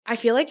I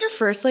feel like your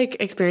first like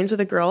experience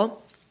with a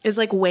girl is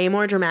like way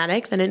more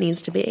dramatic than it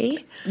needs to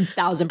be.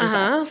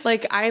 1000%.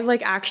 Like I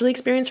like actually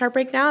experienced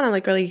heartbreak now, and I'm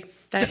like, really,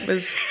 that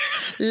was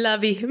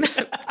lovey.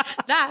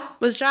 That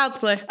was child's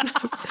play.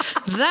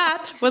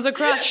 That was a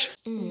crush.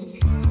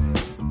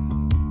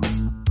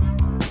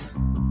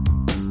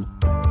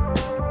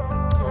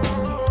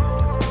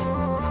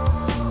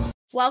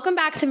 Welcome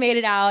back to Made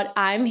It Out.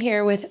 I'm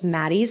here with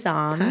Maddie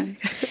Zahm.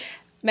 Hi.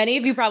 Many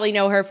of you probably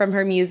know her from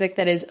her music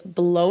that is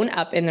blown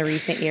up in the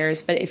recent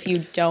years, but if you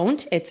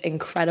don't, it's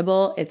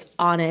incredible. It's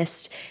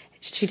honest.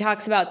 She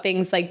talks about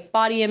things like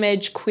body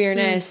image,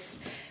 queerness,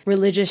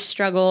 religious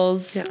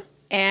struggles. Yeah.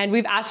 And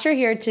we've asked her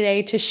here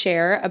today to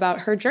share about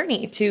her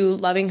journey to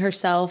loving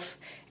herself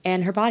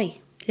and her body.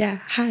 Yeah.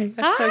 Hi.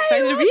 I'm so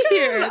excited to be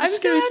here. I'm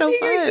so happy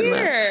you're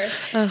here.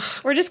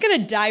 We're just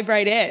going to dive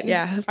right in.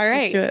 Yeah. All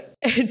right. Let's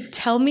do it.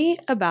 Tell me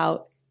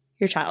about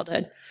your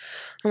childhood.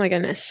 Oh my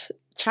goodness.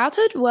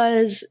 Childhood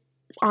was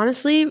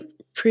honestly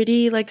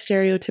pretty like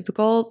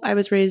stereotypical. I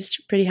was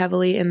raised pretty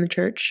heavily in the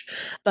church,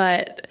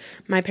 but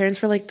my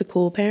parents were like the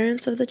cool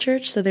parents of the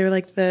church. So they were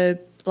like the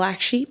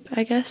black sheep,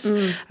 I guess.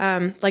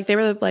 Like they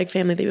were the like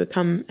family that would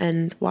come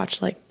and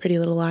watch like Pretty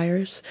Little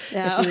Liars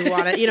if you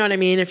wanted, you know what I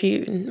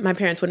mean? My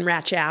parents wouldn't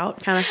rat you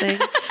out kind of thing,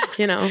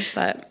 you know,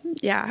 but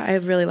yeah, I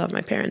really love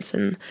my parents.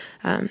 And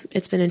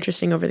it's been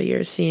interesting over the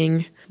years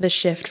seeing the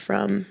shift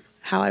from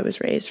how I was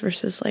raised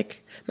versus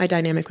like my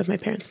dynamic with my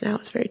parents now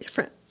is very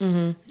different.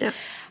 Mm-hmm. Yeah.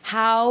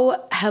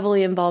 How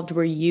heavily involved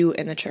were you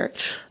in the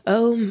church?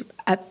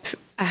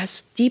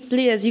 As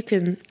deeply as you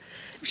can.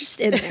 Just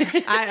in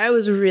there. I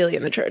was really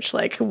in the church,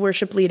 like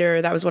worship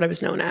leader. That was what I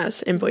was known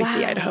as in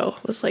Boise, Idaho.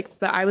 Was like,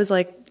 but I was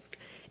like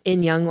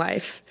in Young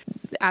Life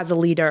as a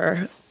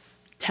leader,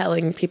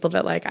 telling people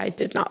that like I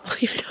did not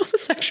believe in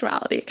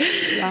homosexuality.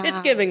 Wow.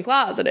 It's giving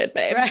closeted,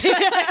 babes. Right.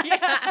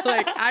 Yeah,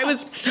 like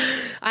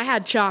I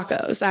had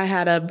Chacos. I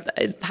had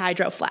a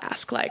hydro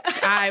flask. Like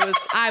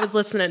I was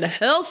listening to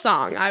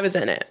Hillsong. I was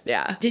in it.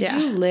 Yeah. Did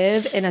you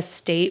live in a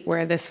state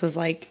where this was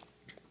like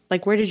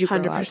where did you grow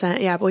 100%.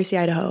 up? Yeah, Boise,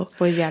 Idaho.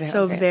 Boise, Idaho.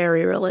 So okay.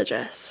 Very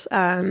religious.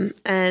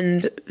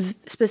 And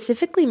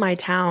specifically my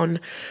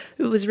town,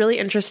 it was really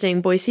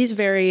interesting. Boise's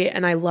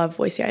and I love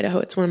Boise, Idaho.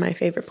 It's one of my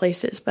favorite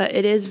places, but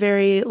it is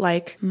very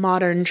like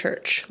modern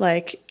church.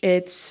 Like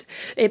it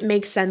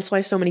makes sense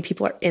why so many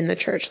people are in the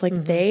church.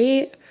 Like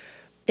they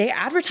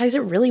advertise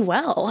it really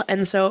well.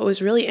 And so it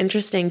was really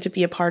interesting to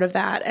be a part of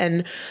that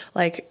and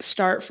like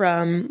start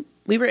from,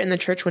 we were in the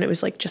church when it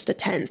was like just a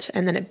tent,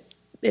 and then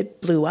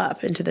it blew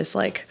up into this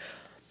like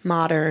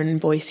modern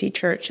Boise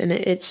church. And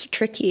it's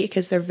tricky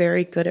because they're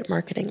very good at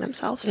marketing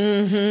themselves.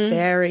 Mm-hmm.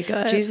 Very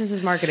good.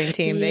 Jesus' marketing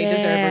team. They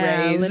deserve a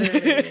raise.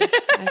 Literally.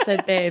 I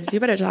said, babes, you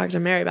better talk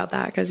to Mary about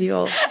that because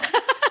y'all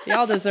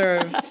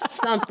deserve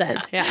something.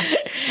 Yeah.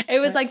 It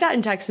was like that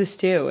in Texas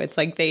too. It's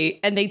like they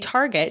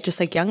target, just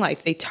like Young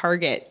Life, they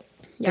target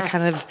the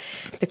kind of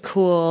the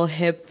cool,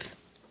 hip,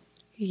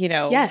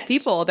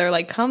 people. They're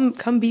like,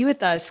 come be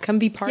with us. Come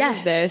be part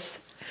of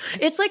this.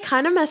 It's like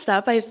kind of messed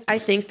up. I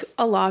think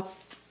a lot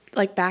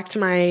like back to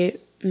my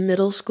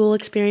middle school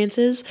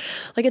experiences.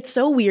 Like it's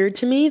so weird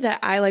to me that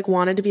I like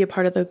wanted to be a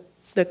part of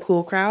the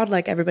cool crowd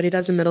like everybody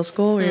does in middle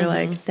school where you're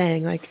like,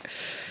 dang, like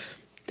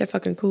they're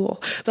fucking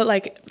cool. But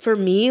like for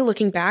me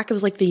looking back, it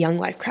was like the Young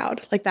Life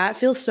crowd. Like that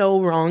feels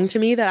so wrong to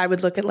me that I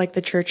would look at like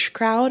the church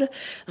crowd.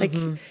 Like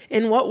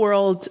in what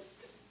world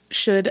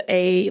should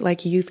a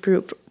like youth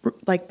group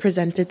like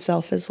present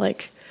itself as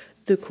like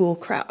the cool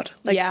crowd?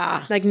 Like,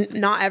 like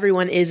not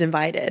everyone is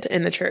invited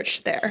in the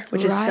church there,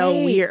 which is so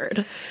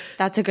weird.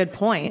 That's a good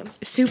point.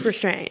 Super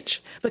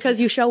strange because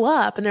you show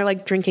up and they're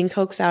like drinking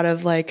Cokes out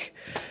of like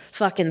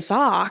fucking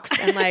socks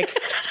and like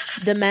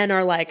the men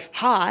are like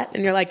hot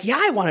and you're like, yeah,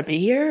 I want to be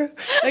here.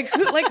 Like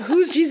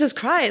who's Jesus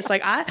Christ?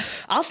 Like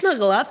I'll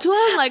snuggle up to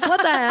him. Like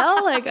what the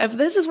hell? Like if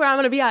this is where I'm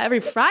going to be at every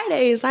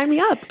Friday, sign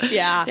me up.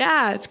 Yeah.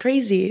 Yeah. It's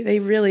crazy. They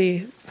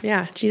really,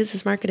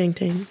 Jesus' marketing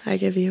team. I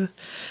give you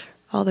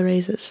all the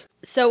raises.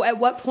 So at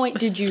what point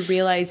did you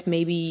realize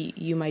maybe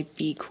you might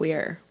be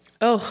queer?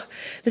 Oh,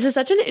 this is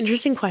such an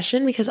interesting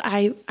question because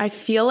I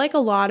feel like a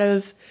lot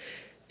of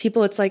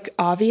people, it's like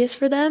obvious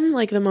for them,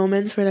 like the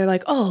moments where they're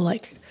like, oh,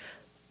 like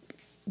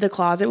the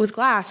closet was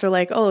glass or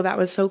like, oh, that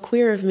was so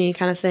queer of me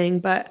kind of thing.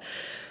 But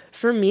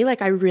for me,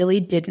 like I really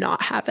did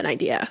not have an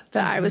idea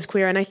that I was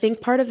queer. And I think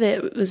part of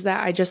it was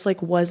that I just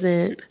like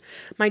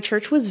my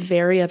church was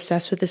very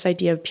obsessed with this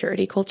idea of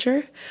purity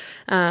culture,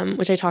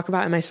 which I talk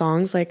about in my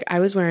songs. Like I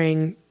was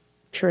wearing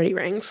purity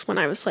rings when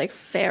I was like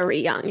very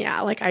young.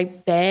 Yeah. Like I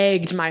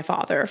begged my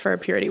father for a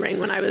purity ring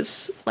when I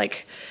was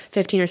like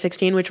 15 or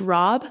 16, which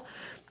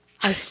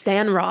I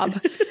stan Rob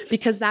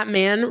because that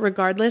man,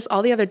 regardless,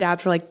 all the other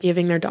dads were like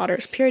giving their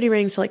daughters purity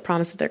rings to like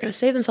promise that they're going to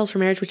save themselves for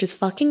marriage, which is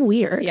fucking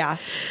weird. Yeah.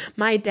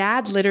 My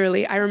dad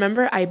literally, I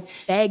remember I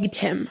begged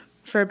him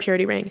for a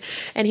purity ring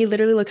and he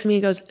literally looks at me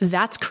and goes,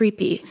 that's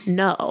creepy.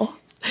 No.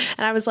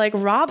 And I was like,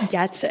 Rob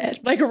gets it.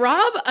 Like,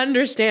 Rob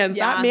understands.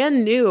 Yeah. That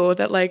man knew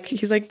that, like,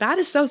 he's like, that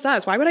is so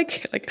sus. Why would I,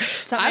 like,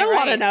 I don't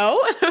want to know.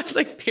 I was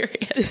like,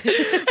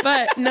 period.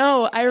 But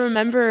no, I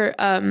remember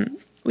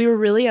we were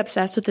really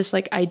obsessed with this,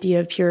 like, idea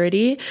of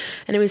purity.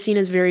 And it was seen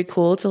as very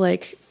cool to,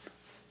 like,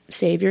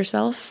 save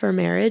yourself for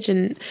marriage.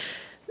 And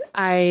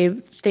I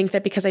think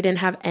that because I didn't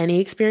have any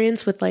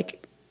experience with,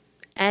 like,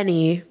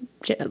 any,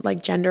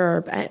 like, gender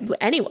or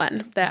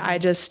anyone, that I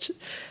just...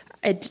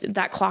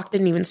 that clock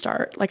didn't even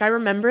start. Like, I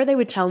remember they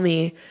would tell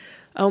me,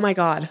 oh my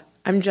God,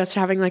 I'm just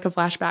having like a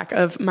flashback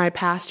of my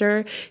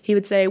pastor. He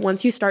would say,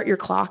 once you start your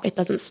clock, it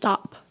doesn't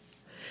stop.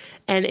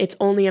 And it's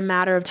only a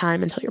matter of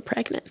time until you're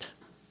pregnant.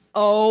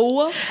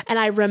 Oh. And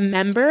I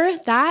remember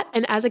that.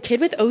 And as a kid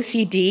with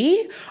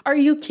OCD, are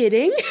you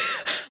kidding?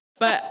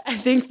 But I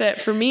think that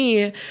for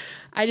me,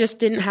 I just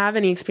didn't have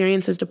any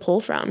experiences to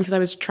pull from because I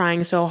was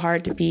trying so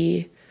hard to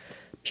be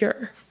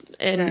pure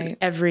in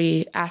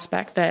every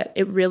aspect, that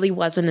it really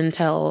wasn't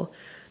until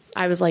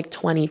I was like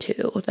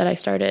 22 that I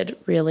started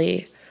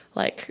really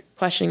like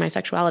questioning my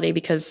sexuality,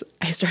 because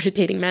I started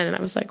dating men and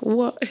I was like,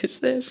 what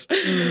is this?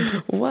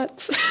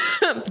 What?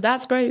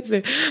 That's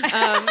crazy.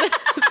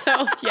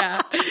 So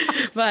yeah,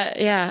 but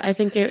yeah, I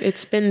think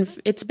it's been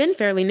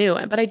fairly new,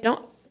 but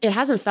it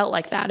hasn't felt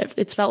like that.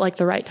 It's felt like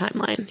the right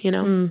timeline, you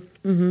know?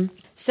 Mm-hmm.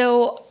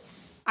 So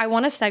I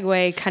want to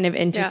segue kind of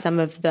into some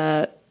of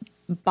the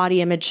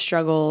body image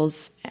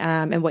struggles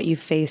and what you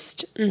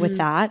faced with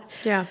that.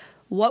 Yeah.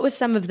 What was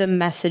some of the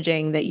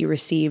messaging that you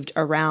received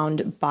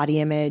around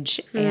body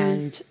image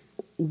and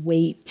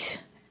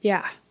weight?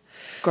 Yeah.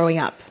 Growing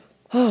up?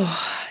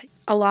 Oh,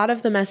 a lot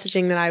of the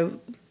messaging that I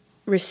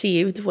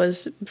received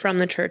was from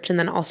the church, and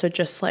then also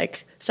just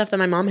like stuff that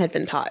my mom had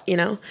been taught, you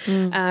know?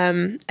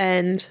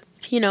 And,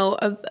 you know,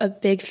 a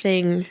big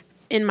thing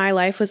in my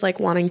life was like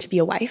wanting to be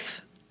a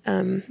wife.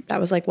 That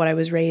was like what I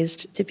was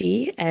raised to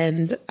be.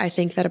 And I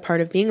think that a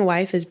part of being a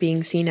wife is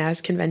being seen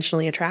as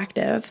conventionally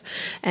attractive.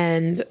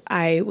 And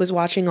I was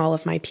watching all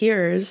of my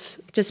peers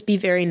just be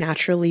very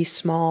naturally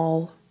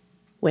small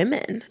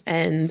women.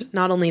 And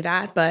not only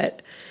that,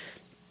 but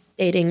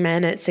dating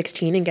men at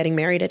 16 and getting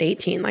married at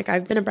 18. Like,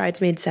 I've been a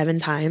bridesmaid 7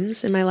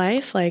 times in my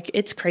life. Like,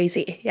 it's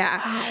crazy. Yeah.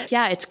 Wow.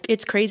 Yeah.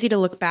 It's crazy to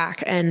look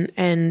back and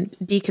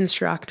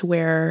deconstruct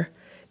where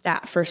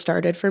that first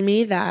started for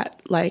me,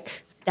 that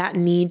like that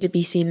need to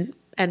be seen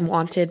and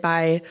wanted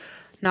by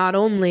not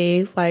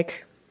only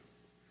like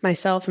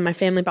myself and my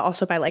family, but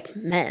also by like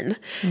men.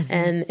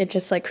 And it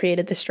just like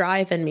created this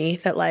drive in me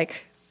that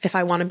like, if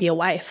I want to be a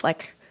wife,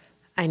 like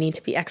I need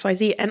to be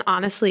XYZ. And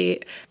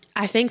honestly,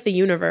 I thank the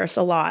universe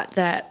a lot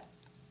that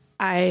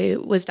I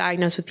was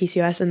diagnosed with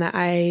PCOS and that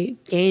I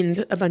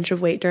gained a bunch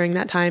of weight during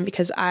that time,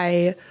 because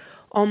I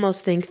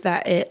almost think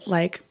that it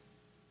like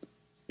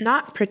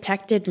not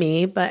protected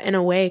me, but in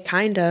a way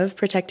kind of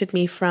protected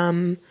me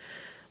from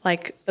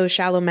like those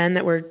shallow men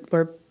that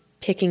were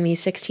picking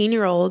these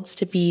 16-year-olds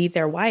to be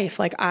their wife.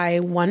 Like, I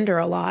wonder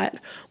a lot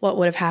what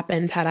would have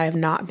happened had I have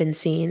not been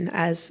seen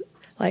as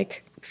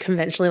like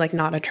conventionally like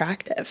not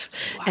attractive.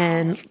 Wow.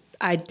 And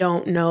I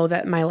don't know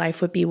that my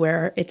life would be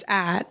where it's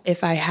at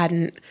if I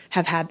hadn't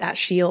have had that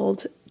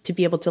shield to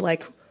be able to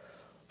like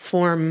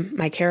form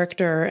my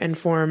character and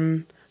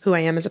form who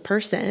I am as a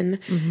person.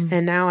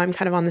 And now I'm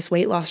kind of on this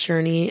weight loss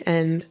journey,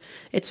 and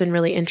it's been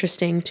really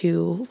interesting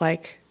to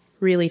like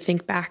really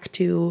think back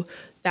to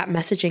that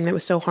messaging that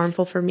was so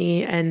harmful for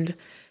me. And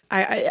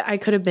I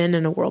could have been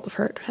in a world of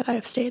hurt had I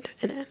have stayed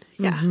in it.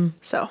 Yeah.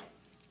 So.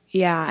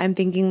 Yeah. I'm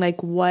thinking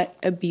like, what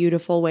a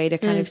beautiful way to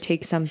kind of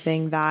take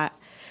something that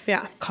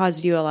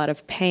caused you a lot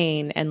of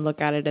pain and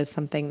look at it as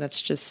something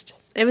that's just,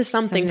 it was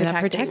something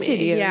that protected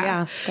you.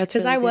 Yeah. That's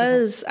because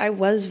really I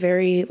was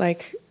very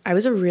like, I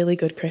was a really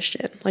good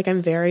Christian. Like,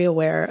 I'm very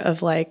aware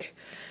of like,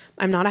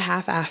 I'm not a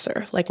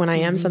half-asser. Like, when I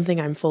am something,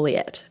 I'm fully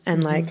it.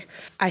 And like,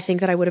 I think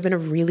that I would have been a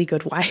really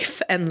good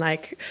wife. And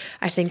like,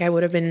 I think I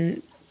would have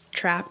been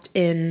trapped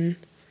in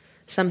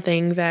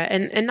something that,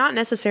 and not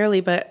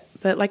necessarily, but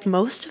like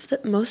most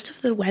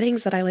of the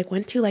weddings that I like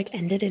went to like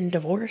ended in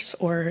divorce,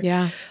 or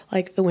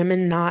like the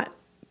women not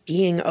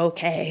being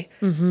okay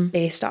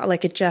based on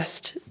like,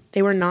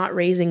 they were not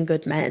raising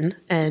good men.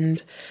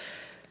 And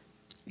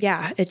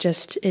yeah,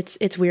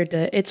 it's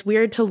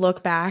weird to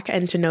look back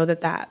and to know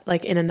that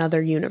like in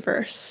another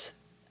universe,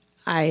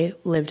 I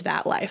lived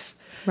that life.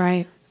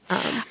 Right.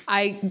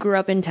 I grew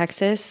up in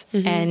Texas,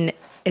 and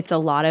it's a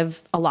lot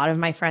of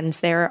my friends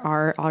there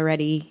are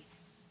already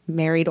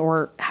married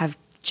or have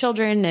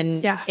children,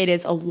 and it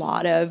is a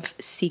lot of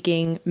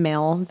seeking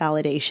male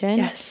validation.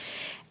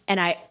 Yes. And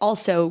I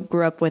also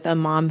grew up with a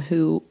mom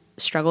who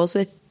struggles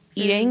with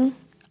eating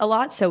a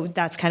lot. So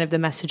that's kind of the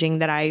messaging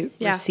that I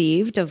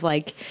received of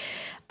like,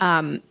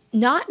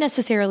 not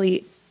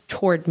necessarily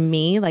toward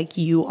me, like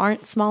you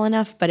aren't small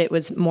enough, but it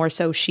was more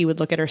so she would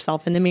look at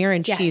herself in the mirror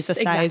and she's a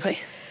size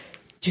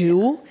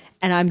 2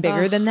 and I'm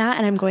bigger than that.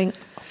 And I'm going,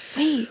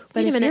 wait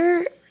a minute.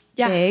 You're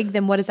big,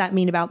 then what does that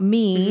mean about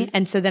me?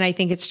 And so then I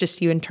think it's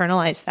just you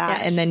internalize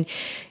that and then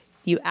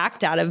you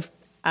act out of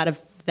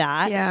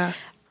that. Yeah.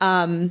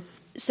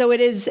 So it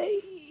is,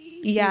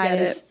 Yeah, get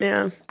it.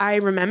 Yeah. I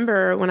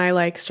remember when I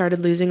like started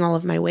losing all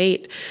of my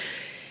weight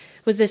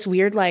was this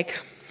weird like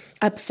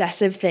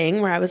obsessive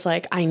thing where I was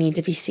like, I need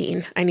to be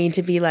seen. I need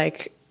to be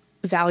like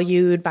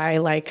valued by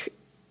like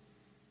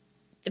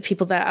the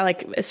people that I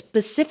like,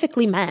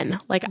 specifically men.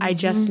 Like I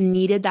just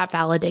needed that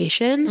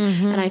validation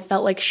and I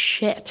felt like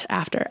shit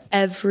after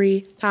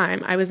every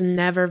time. I was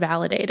never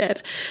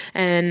validated.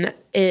 And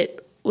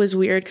it was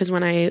weird because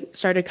when I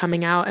started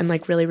coming out and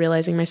like really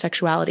realizing my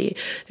sexuality,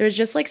 there was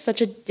just like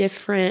such a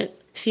different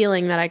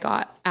feeling that I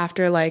got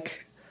after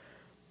like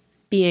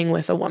being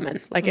with a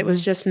woman. Like it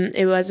was just,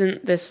 it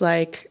wasn't this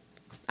like,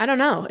 I don't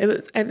know. It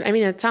was, I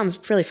mean, it sounds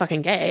really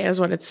fucking gay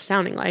is what it's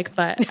sounding like,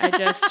 but I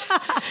just,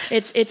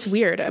 it's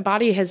weird. A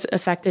body has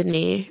affected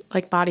me,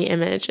 like body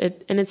image.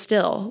 And it's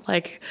still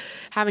like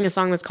having a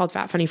song that's called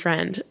Fat Funny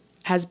Friend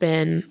has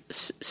been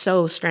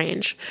so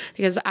strange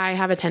because I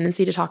have a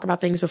tendency to talk about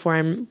things before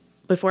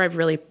I've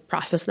really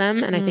processed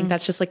them. And I think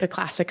that's just like a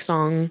classic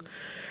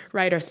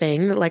songwriter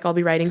thing that like I'll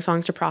be writing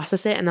songs to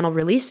process it and then I'll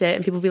release it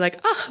and people will be like,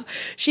 oh,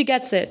 she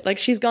gets it. Like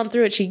she's gone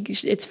through it.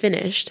 It's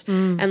finished.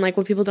 And like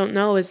what people don't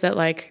know is that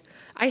like,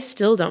 I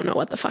still don't know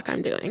what the fuck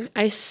I'm doing.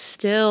 I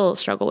still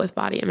struggle with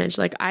body image.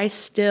 Like I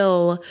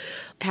still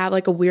have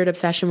like a weird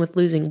obsession with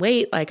losing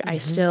weight. Like I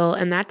still,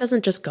 and that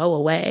doesn't just go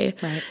away.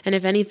 Right. And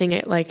if anything,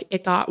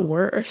 it got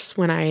worse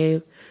when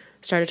I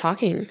started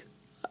talking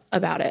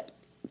about it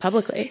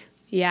publicly.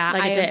 Yeah,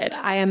 like it did.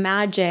 I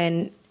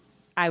imagine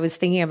I was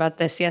thinking about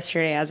this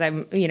yesterday as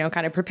I'm,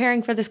 kind of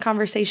preparing for this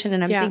conversation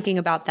and I'm thinking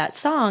about that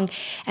song.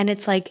 And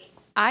it's like,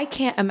 I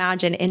can't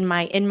imagine in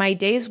my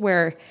days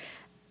where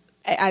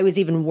I was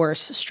even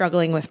worse,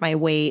 struggling with my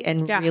weight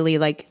and really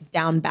like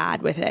down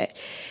bad with it.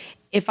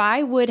 If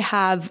I would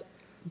have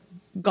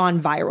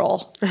gone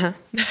viral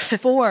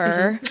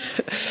for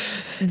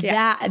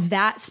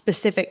that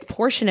specific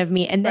portion of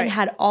me and then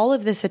had all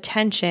of this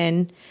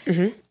attention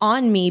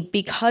on me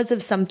because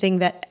of something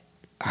that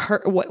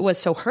what was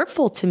so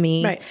hurtful to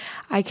me,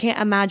 I can't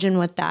imagine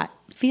what that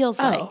feels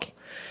like.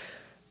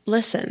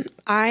 Listen,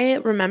 I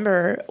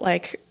remember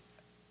like,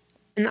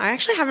 and I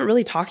actually haven't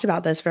really talked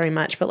about this very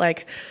much, but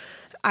like,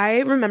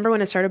 I remember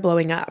when it started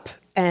blowing up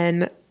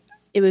and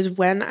it was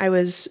when I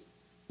was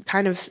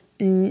kind of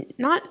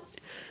not,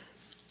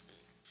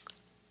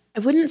 I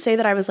wouldn't say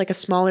that I was like a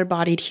smaller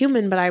bodied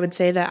human, but I would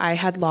say that I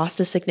had lost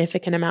a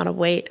significant amount of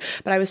weight,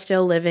 but I was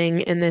still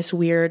living in this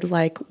weird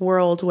like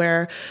world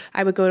where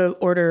I would go to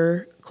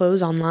order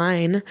clothes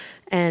online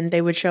and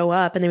they would show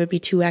up and they would be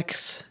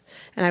 2X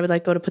and I would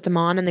like go to put them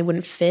on and they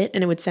wouldn't fit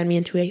and it would send me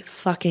into a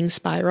fucking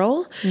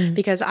spiral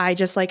because I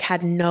just like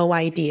had no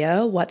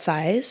idea what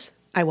size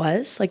I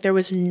was. Like there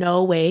was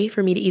no way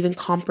for me to even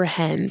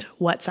comprehend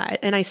what size,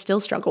 and I still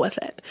struggle with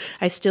it.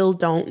 I still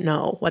don't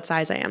know what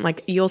size I am.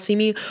 Like you'll see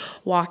me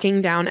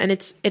walking down and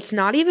it's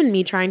not even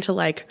me trying to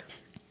like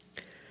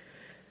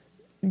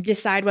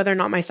decide whether or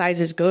not my size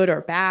is good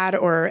or bad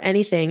or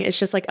anything. It's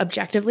just like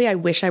objectively, I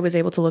wish I was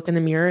able to look in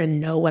the mirror and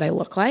know what I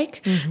look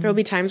like. There will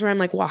be times where I'm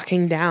like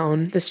walking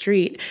down the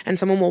street and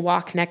someone will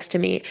walk next to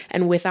me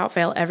and without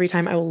fail, every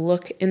time I will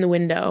look in the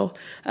window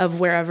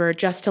of wherever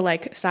just to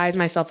like size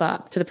myself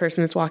up to the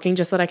person that's walking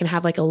just so that I can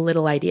have like a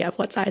little idea of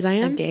what size I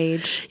am. A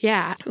gauge.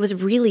 Yeah. It was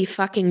really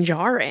fucking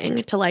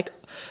jarring to like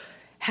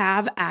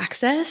have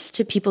access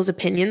to people's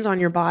opinions on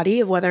your body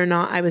of whether or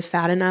not I was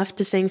fat enough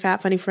to sing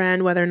Fat Funny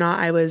Friend, whether or not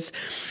I was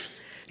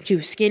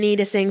too skinny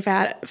to sing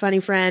Fat Funny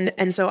Friend.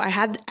 And so I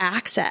had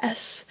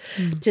access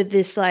to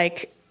this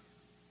like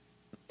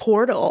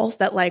portal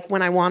that like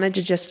when I wanted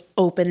to just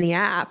open the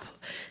app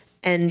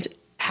and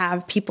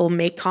have people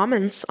make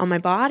comments on my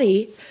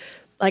body,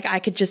 like I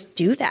could just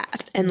do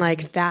that. And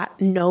like that,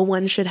 no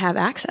one should have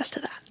access to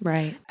that.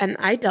 Right. And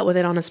I dealt with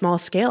it on a small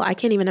scale. I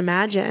can't even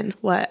imagine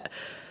what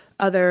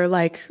other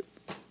like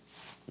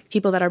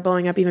people that are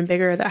blowing up even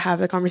bigger that have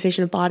the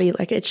conversation of body,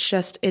 like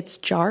it's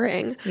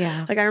jarring.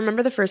 Yeah. Like I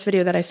remember the first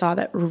video that I saw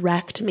that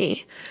wrecked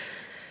me.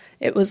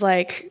 It was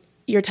like,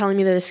 you're telling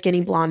me that a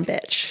skinny blonde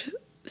bitch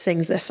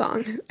sings this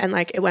song, and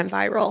like it went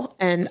viral.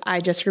 And I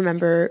just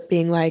remember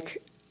being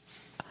like,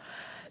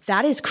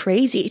 that is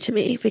crazy to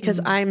me because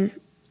I'm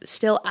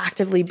still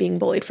actively being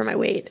bullied for my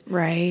weight.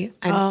 Right.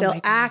 I'm still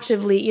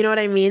actively, you know what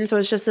I mean? So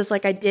it's just this,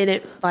 like,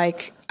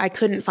 I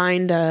couldn't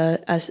find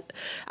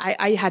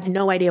I had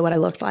no idea what I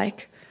looked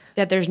like.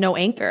 That there's no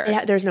anchor.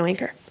 Yeah, there's no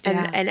anchor.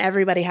 And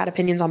everybody had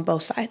opinions on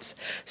both sides.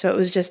 So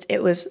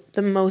it was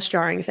the most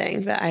jarring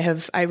thing that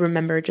I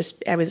remember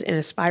I was in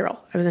a spiral.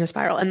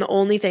 And the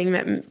only thing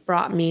that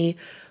brought me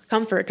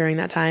comfort during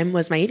that time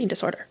was my eating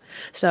disorder.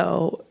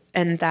 So,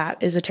 and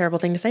that is a terrible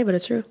thing to say, but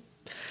it's true.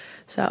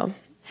 So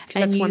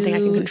that's one thing I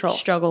can control.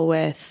 Struggle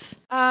with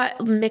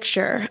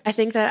mixture. I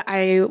think that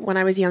when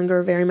I was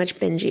younger, very much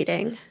binge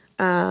eating.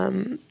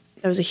 That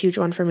was a huge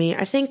one for me.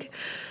 I think,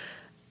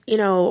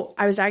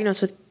 I was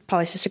diagnosed with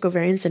polycystic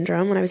ovarian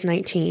syndrome when I was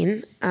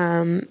 19.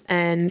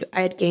 And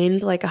I had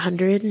gained like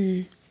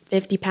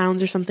 150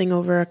 pounds or something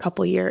over a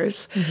couple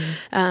years.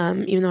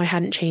 Even though I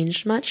hadn't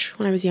changed much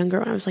when I was younger,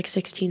 when I was like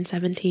 16,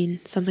 17,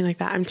 something like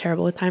that. I'm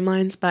terrible with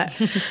timelines, but,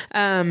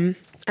 and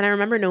And I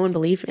remember no one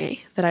believed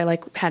me that I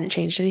like hadn't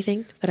changed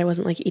anything, that I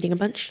wasn't like eating a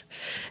bunch.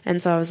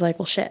 And so I was like,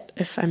 well, shit,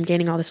 if I'm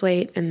gaining all this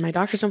weight and my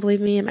doctors don't believe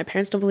me and my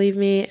parents don't believe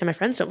me and my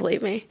friends don't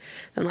believe me,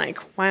 then like,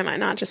 why am I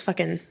not just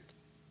fucking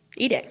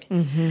eating?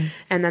 Mm-hmm.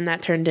 And then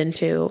that turned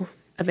into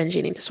a binge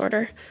eating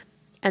disorder.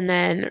 And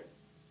then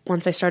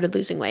once I started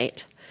losing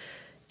weight,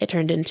 it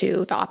turned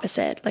into the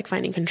opposite, like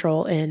finding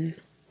control in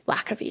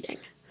lack of eating.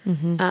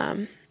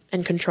 Mm-hmm.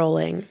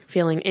 And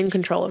feeling in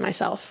control of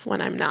myself when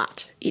I'm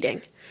not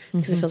eating,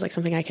 because it feels like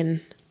something I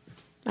can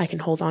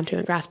hold on to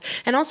and grasp.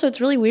 And also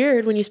it's really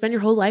weird when you spend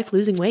your whole life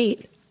losing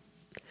weight,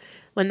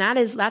 when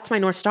that's my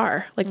North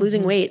Star, like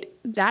losing weight,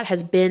 that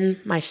has been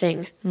my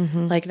thing.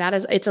 Like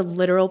it's a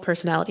literal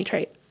personality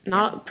trait,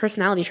 not a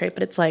personality trait,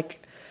 but it's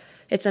like,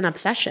 it's an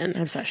obsession.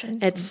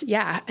 It's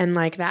and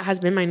like that has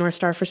been my North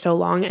Star for so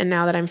long. And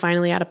now that I'm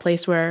finally at a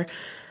place where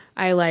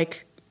I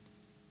like,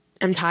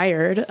 am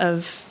tired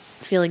of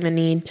feeling the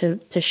need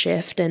to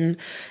shift and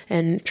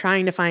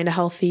trying to find a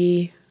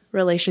healthy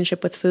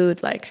relationship with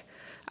food, like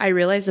I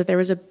realized that there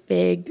was a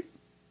big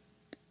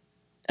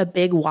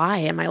why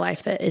in my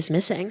life that is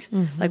missing.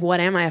 Like, what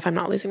am I if I'm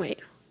not losing weight?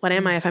 What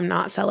am I if I'm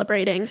not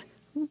celebrating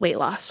weight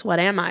loss? What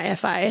am I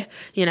if I,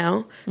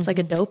 it's like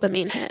a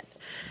dopamine hit.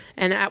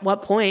 And at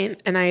what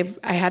point, and I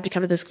had to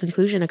come to this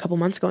conclusion a couple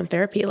months ago in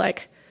therapy,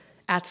 like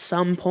at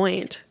some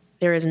point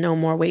there is no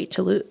more weight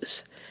to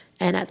lose.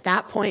 And at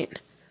that point,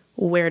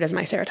 where does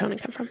my serotonin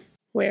come from?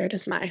 Where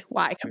does my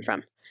why come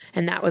from?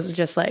 And that was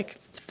just like,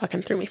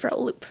 fucking threw me for a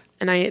loop.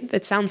 And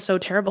it sounds so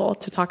terrible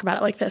to talk about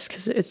it like this,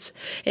 because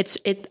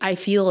I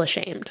feel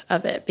ashamed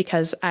of it,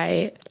 because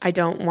I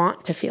don't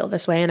want to feel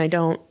this way. And I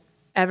don't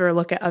ever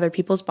look at other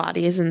people's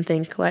bodies and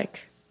think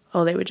like,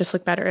 oh, they would just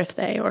look better if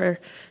they, or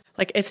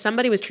like if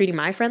somebody was treating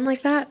my friend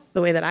like that,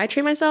 the way that I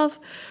treat myself,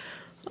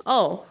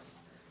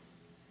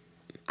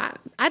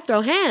 I'd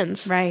throw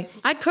hands. Right.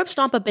 I'd curb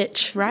stomp a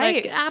bitch.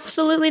 Right. Like,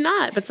 absolutely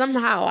not. But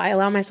somehow I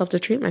allow myself to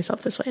treat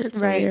myself this way, and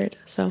it's so weird.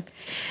 So,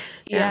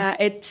 yeah,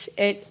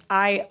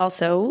 I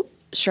also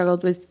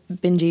struggled with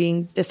binge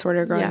eating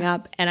disorder growing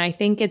up. And I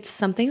think it's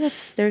something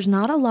there's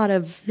not a lot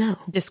of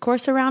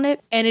discourse around it.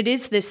 And it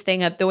is this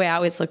thing of the way I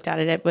always looked at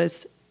it. It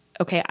was,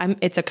 okay,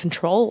 it's a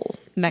control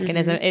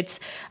mechanism.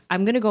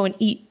 I'm going to go and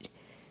eat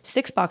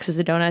 6 boxes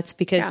of donuts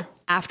because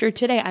after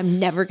today, I'm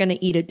never going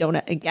to eat a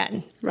donut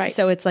again. Right.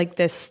 So it's like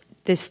this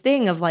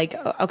thing of like,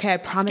 okay, I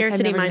promise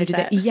scarcity I'm never going to do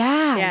that. mindset.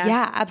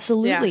 Yeah,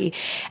 absolutely.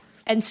 Yeah.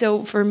 And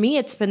so for me,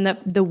 it's been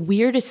the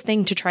weirdest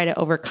thing to try to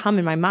overcome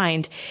in my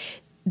mind.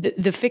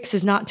 The fix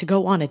is not to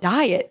go on a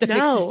diet. The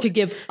fix is to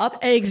give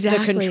up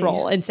the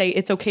control and say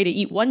it's okay to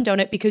eat one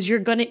donut because you're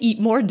going to eat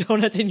more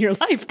donuts in your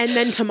life. And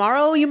then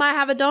tomorrow you might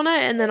have a donut,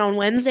 and then on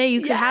Wednesday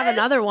you could have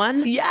another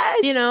one.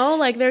 Yes.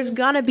 Like there's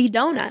going to be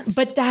donuts.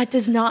 But that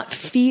does not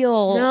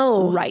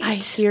feel right. I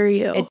hear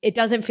you. It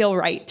doesn't feel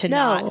right to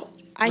not restrict.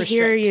 I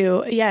hear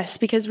you. Yes,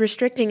 because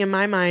restricting in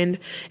my mind,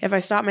 if I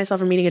stop myself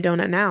from eating a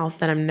donut now,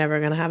 then I'm never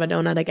going to have a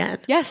donut again.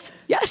 Yes.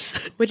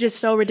 Which is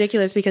so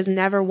ridiculous, because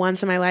never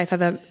once in my life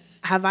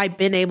have I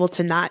been able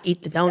to not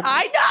eat the donut.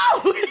 I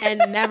know.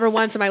 And never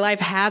once in my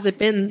life has it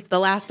been the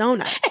last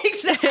donut.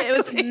 Exactly. It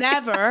was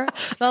never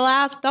the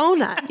last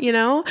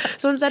donut,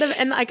 So instead of,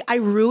 and like I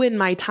ruin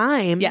my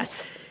time.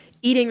 Yes.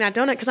 Eating that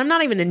donut, because I'm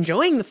not even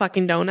enjoying the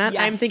fucking donut.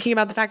 Yes. I'm thinking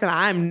about the fact that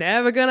I'm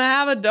never gonna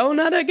have a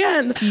donut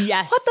again.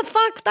 Yes. What the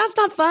fuck? That's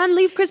not fun.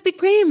 Leave Krispy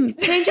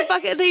Kreme. Change your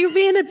fucking.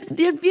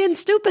 You're being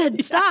stupid.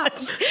 Yes. Stop.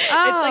 It's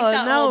like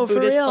that old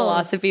Buddhist real.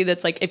 philosophy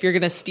that's like, if you're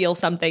gonna steal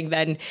something,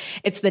 then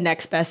it's the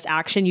next best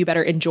action. You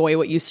better enjoy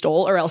what you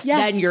stole, or else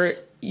then you're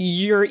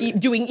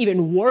doing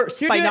even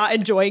worse by not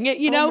enjoying it.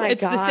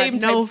 It's the same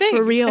type thing.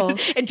 For real.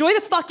 Enjoy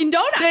the fucking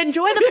donut.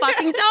 Enjoy the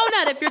fucking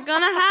donut. If you're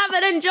gonna have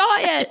it, enjoy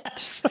it.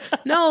 Yes.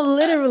 No,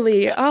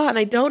 literally. Oh, and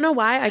I don't know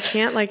why I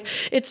can't, like,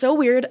 it's so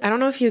weird. I don't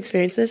know if you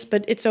experience this,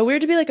 but it's so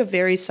weird to be like a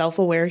very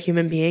self-aware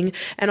human being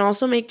and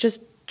also make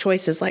just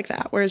choices like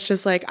that, where it's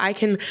just like I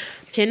can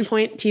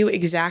pinpoint to you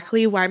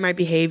exactly why my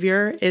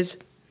behavior is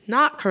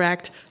not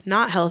correct,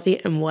 not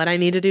healthy, and what I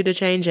need to do to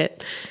change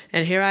it.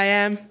 And here I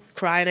am,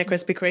 crying at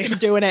Krispy Kreme.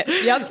 Doing it.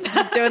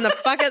 Yep. Doing the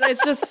fucking,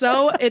 it's just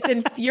it's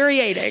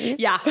infuriating.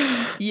 Yeah.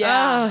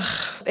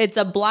 It's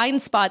a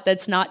blind spot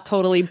that's not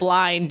totally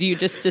blind. You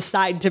just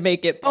decide to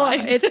make it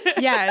blind.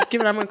 It's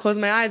giving, I'm going to close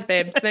my eyes,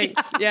 babe.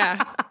 Thanks.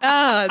 Yeah.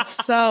 Oh,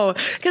 it's so,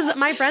 because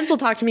my friends will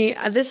talk to me.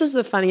 This is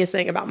the funniest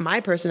thing about my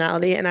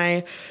personality. And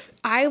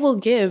I will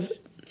give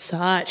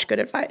such good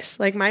advice.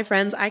 Like my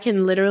friends, I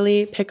can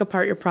literally pick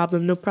apart your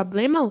problem. No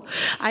problemo.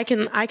 I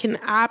can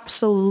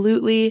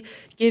absolutely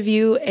give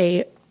you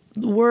a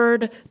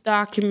Word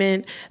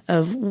document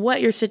of what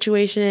your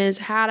situation is,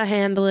 how to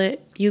handle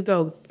it. You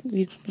go,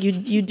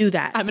 you do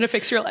that. I'm going to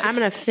fix your life. I'm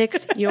going to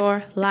fix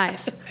your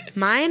life.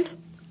 Mine?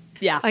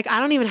 Yeah. Like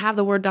I don't even have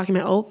the Word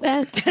document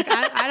open. Like,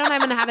 I don't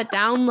even have it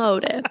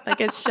downloaded.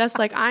 Like it's just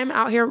like I'm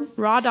out here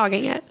raw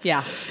dogging it.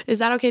 Yeah. Is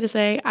that okay to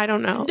say? I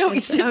don't know. No,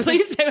 please say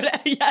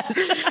that.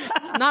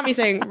 Yes. Not me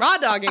saying raw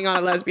dogging on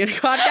a lesbian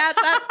podcast.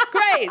 That's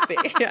crazy.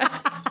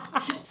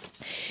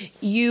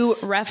 You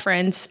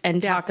reference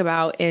and talk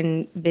about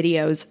in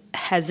videos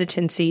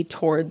hesitancy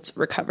towards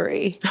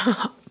recovery.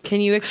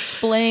 Can you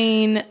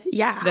explain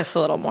this a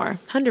little more?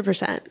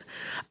 100%.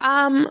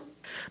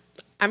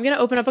 I'm going to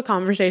open up a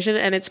conversation,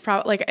 and it's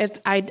probably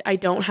like, I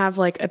don't have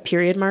like a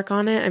period mark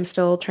on it. I'm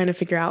still trying to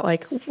figure out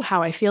like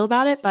how I feel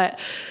about it. But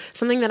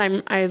something that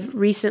I've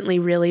recently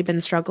really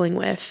been struggling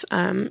with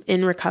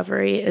in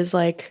recovery is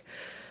like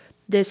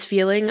this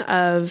feeling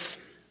of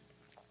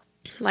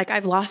like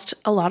I've lost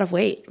a lot of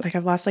weight. Like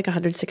I've lost like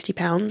 160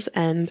 pounds,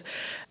 and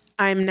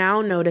I'm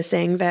now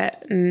noticing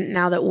that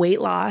now that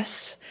weight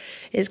loss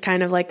is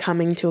kind of like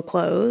coming to a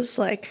close,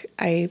 like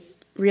I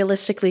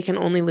realistically can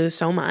only lose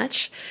so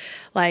much.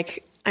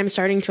 Like I'm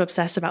starting to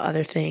obsess about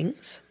other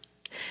things,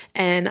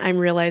 and I'm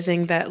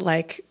realizing that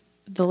like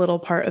the little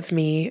part of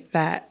me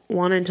that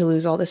wanted to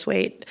lose all this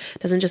weight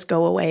doesn't just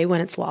go away when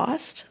it's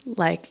lost,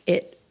 like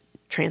it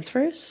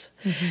transfers.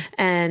 Mm-hmm.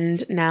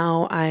 And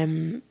now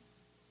I'm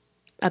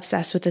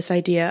obsessed with this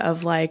idea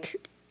of like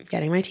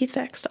getting my teeth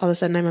fixed. All of a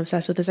sudden I'm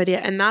obsessed with this idea.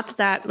 And not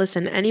that,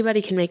 listen,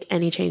 anybody can make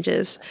any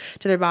changes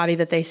to their body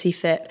that they see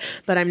fit,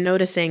 but I'm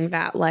noticing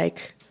that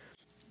like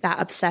that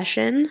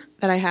obsession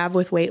that I have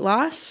with weight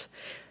loss,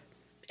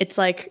 it's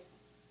like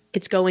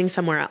it's going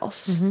somewhere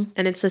else. Mm-hmm.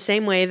 And it's the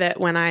same way that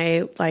when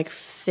I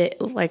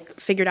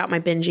figured out my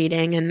binge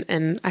eating,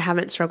 and I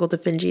haven't struggled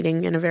with binge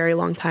eating in a very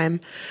long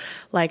time,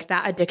 like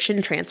that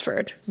addiction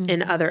transferred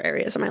in other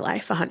areas of my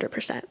life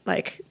 100%.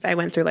 Like I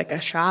went through like a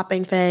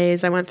shopping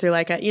phase. I went through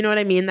like you know what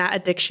I mean? That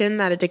addiction,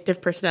 that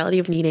addictive personality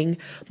of needing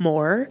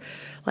more.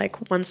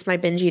 Like once my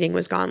binge eating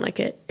was gone,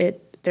 like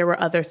there were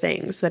other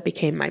things that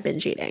became my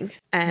binge eating.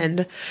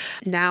 And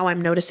now I'm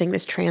noticing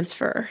this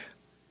transfer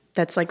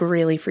that's like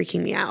really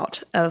freaking me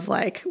out of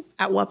like,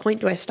 at what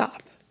point do I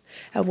stop?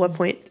 At what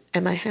point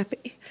am I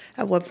happy?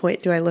 At what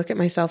point do I look at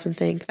myself and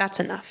think that's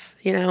enough,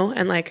 you know?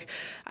 And like,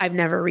 I've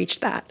never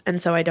reached that.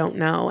 And so I don't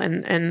know.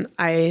 And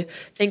I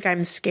think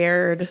I'm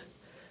scared.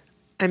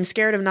 I'm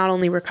scared of not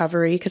only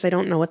recovery, because I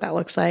don't know what that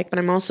looks like, but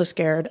I'm also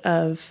scared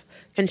of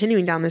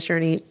continuing down this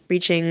journey,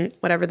 reaching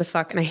whatever the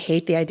fuck. And I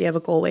hate the idea of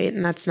a goal weight,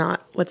 and that's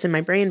not what's in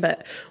my brain.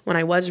 But when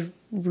I was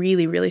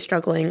really, really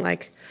struggling,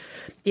 like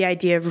the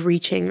idea of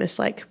reaching this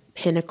like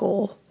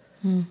pinnacle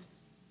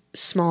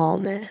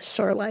smallness,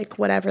 or like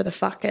whatever the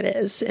fuck it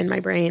is in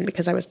my brain,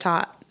 because I was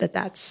taught that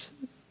that's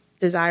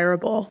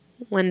desirable.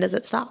 When does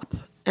it stop?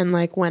 And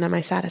like, when am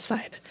I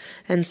satisfied?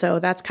 And so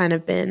that's kind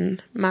of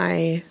been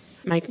my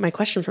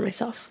question for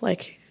myself.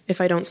 Like, if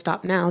I don't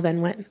stop now,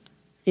 then when,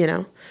 you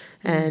know?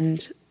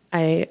 And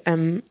I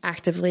am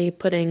actively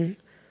putting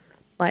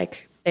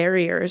like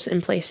barriers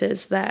in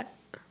places that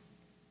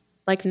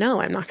like, no,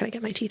 I'm not going to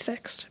get my teeth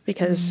fixed,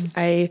 because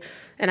I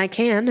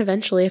can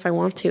eventually if I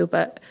want to,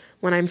 but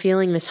when I'm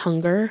feeling this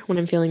hunger, when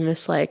I'm feeling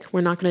this, like,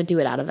 we're not going to do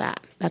it out of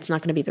that. That's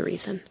not going to be the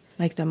reason.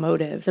 Like the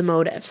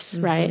motives.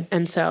 Right?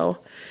 And so,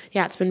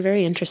 yeah, it's been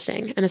very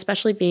interesting. And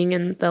especially being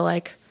in the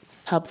like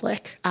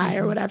public eye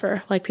or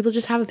whatever, like people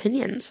just have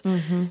opinions.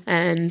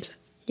 And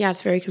yeah,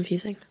 it's very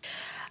confusing.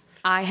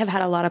 I have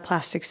had a lot of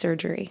plastic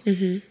surgery.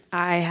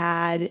 I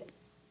had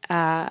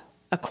a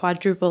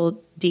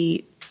quadruple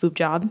D boob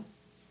job.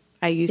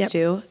 I used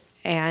to,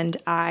 and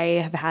I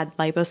have had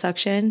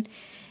liposuction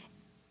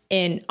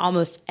in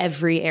almost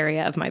every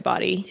area of my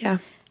body. Yeah.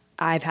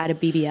 I've had a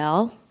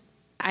BBL.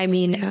 I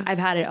mean, I've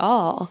had it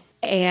all.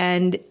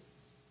 And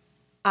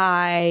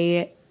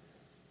I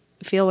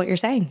feel what you're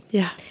saying.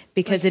 Yeah.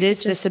 Because like, it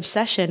is this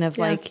obsession of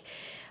like,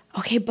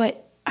 okay,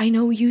 but I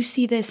know you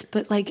see this,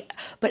 but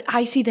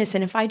I see this.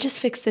 And if I just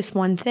fix this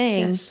one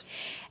thing,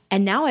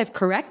 and now I've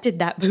corrected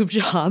that boob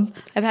job.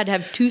 I've had to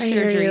have 2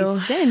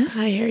 surgeries since.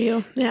 I hear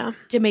you. Yeah.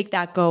 To make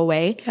that go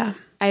away. Yeah.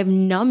 I have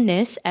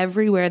numbness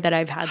everywhere that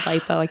I've had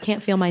lipo. I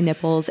can't feel my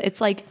nipples. It's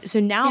like,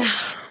 so now,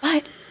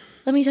 but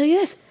let me tell you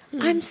this.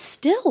 I'm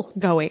still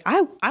going.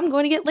 I'm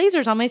going to get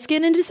lasers on my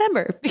skin in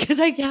December, because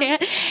I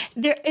can't.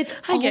 It's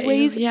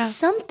always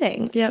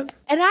something. Yep.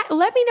 And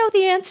let me know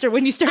the answer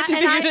when you start to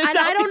figure this out.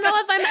 I don't know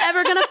if I'm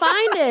ever going to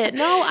find it.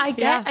 No,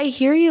 I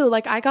hear you.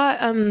 Like I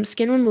got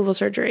skin removal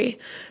surgery,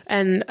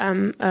 and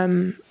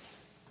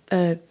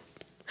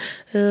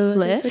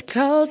what is it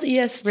called?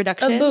 Yes,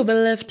 reduction, a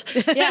booba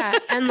lift. Yeah,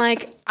 and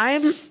like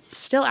I'm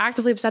still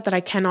actively upset that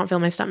I cannot feel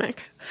my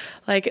stomach.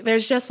 Like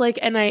there's just like,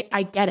 and I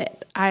get it.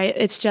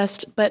 It's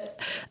just, but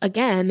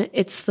again,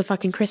 it's the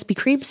fucking Krispy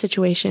Kreme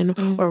situation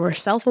where we're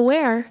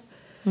self-aware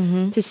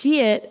to see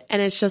it,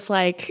 and it's just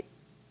like.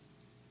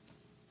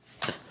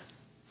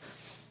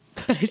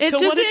 But I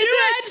still want to do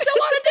it. I still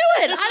want to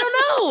do it. I don't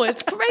know.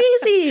 It's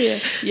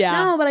crazy. Yeah.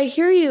 No, but I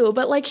hear you.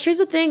 But like, here's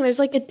the thing. There's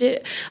like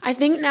I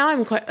think now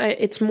I'm quite,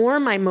 it's more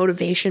my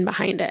motivation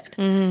behind it.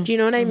 Do you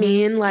know what I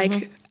mean?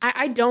 Like,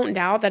 I don't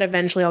doubt that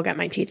eventually I'll get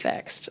my teeth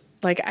fixed.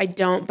 Like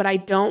but I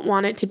don't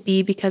want it to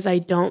be because I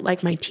don't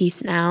like my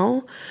teeth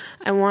now.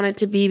 I want it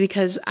to be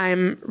because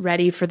I'm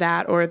ready for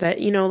that, or that,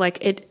 you know,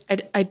 like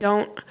I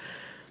don't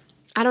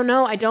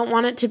know. I don't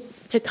want it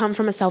to come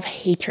from a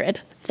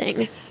self-hatred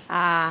thing.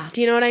 Do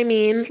you know what I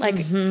mean? Like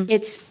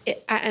it's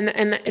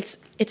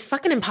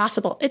fucking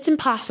impossible. It's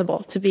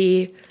impossible to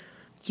be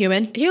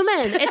Human.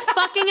 It's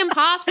fucking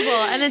impossible.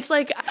 And it's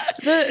like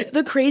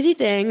the crazy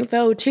thing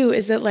though too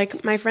is that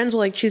like my friends will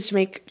like choose to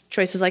make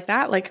choices like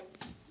that, like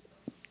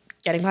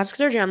getting plastic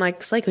surgery. I'm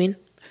like, slay queen.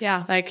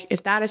 Yeah. Like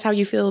if that is how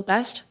you feel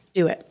best,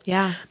 do it.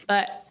 Yeah.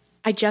 But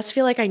I just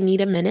feel like I need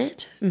a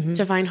minute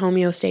to find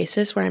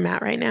homeostasis where I'm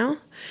at right now,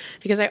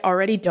 because I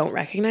already don't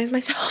recognize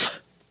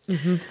myself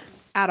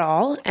at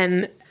all.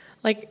 And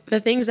like the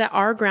things that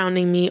are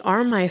grounding me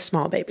are my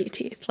small baby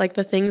teeth. Like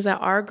the things that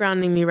are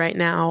grounding me right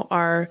now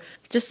are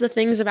just the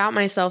things about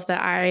myself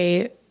that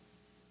I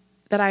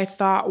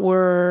thought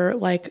were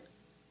like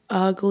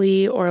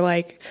ugly or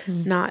like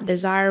not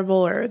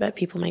desirable, or that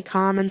people make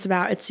comments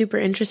about. It's super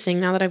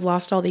interesting now that I've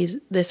lost all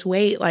this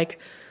weight. Like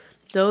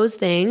those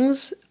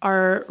things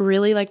are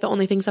really like the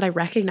only things that I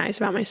recognize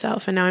about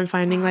myself. And now I'm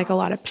finding like a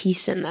lot of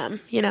peace in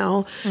them, you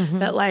know,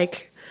 that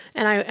like,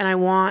 and I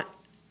want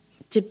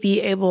to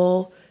be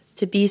able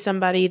to be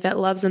somebody that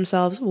loves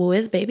themselves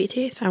with baby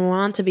teeth. I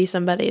want to be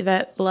somebody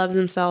that loves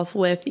himself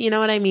with, you know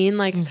what I mean?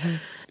 Like,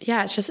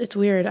 yeah, it's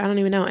weird. I don't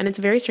even know. And it's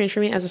very strange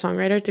for me as a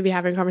songwriter to be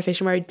having a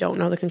conversation where I don't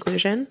know the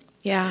conclusion.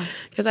 Yeah.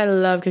 Because I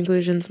love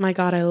conclusions. My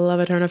God, I love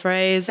a turn of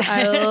phrase.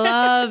 I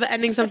love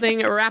ending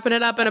something, wrapping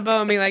it up in a bow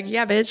and being like,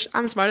 yeah, bitch,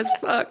 I'm smart as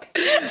fuck.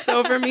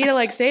 So for me to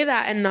like say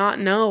that and not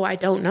know, I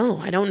don't know.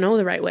 I don't know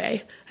the right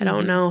way. I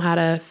don't know how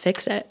to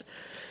fix it.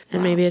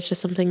 And maybe it's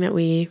just something that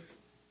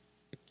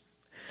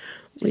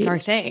it's our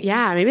thing.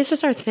 Yeah, maybe it's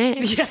just our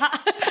thing. Yeah.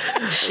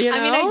 You know? I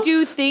mean, I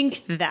do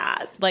think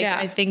that. Like,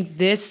 I think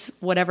this,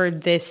 whatever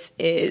this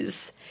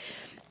is,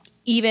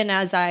 even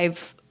as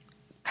I've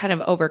kind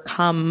of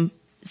overcome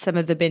some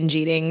of the binge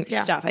eating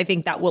stuff, I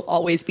think that will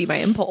always be my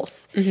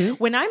impulse.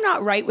 When I'm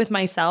not right with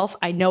myself,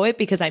 I know it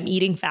because I'm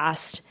eating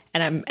fast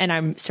and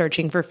I'm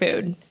searching for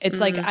food. It's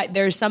like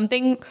there's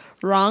something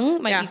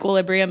wrong. My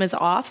equilibrium is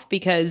off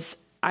because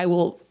I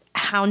will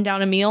hound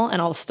down a meal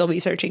and I'll still be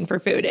searching for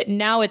food.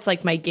 Now it's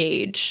like my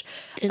gauge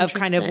of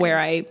kind of where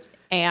I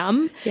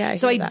am. Yeah.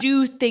 So I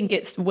do think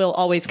it will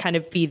always kind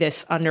of be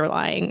this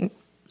underlying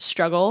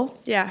struggle.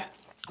 Yeah.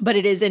 But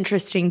it is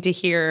interesting to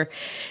hear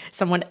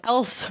someone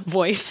else's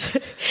voice.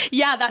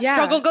 That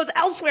struggle goes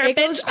elsewhere. It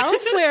goes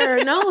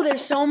elsewhere. No,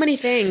 there's so many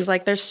things.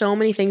 Like there's so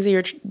many things that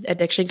your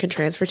addiction can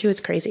transfer to. It's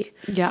crazy.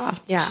 Yeah.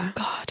 Yeah.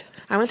 God.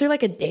 I went through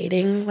like a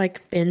dating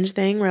like binge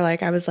thing where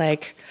like I was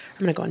like,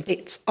 I'm going to go on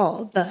dates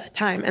all the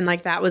time. And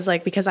like that was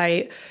like because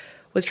I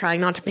was trying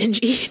not to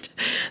binge eat.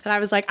 And I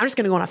was like, I'm just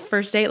going to go on a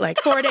first date like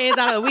 4 days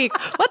out of the week.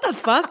 What the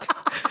fuck?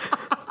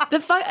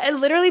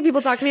 And literally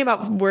people talk to me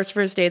about worst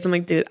first dates. I'm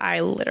like, dude,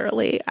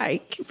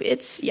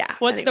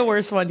 What's the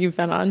worst one you've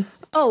been on?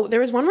 Oh, there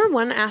was one where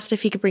one asked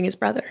if he could bring his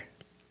brother.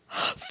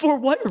 For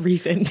what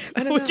reason?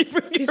 I don't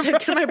know. He said,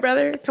 can my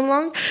brother come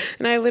along?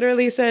 And I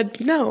literally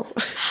said, no.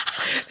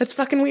 That's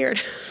fucking weird.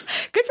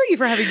 Good for you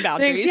for having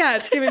boundaries. Thanks. Yeah,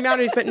 it's giving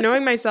boundaries. But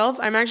knowing myself,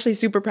 I'm actually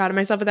super proud of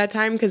myself at that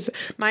time because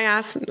my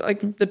ass,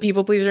 like the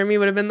people pleaser in me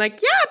would have been like,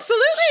 yeah,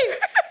 absolutely. Sure.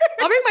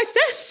 I'll bring my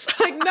sis.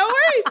 Like, no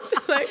worries.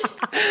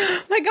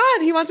 Like, my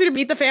God, he wants me to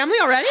meet the family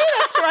already?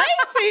 That's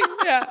crazy.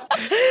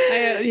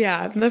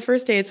 Yeah. The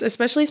first dates,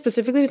 especially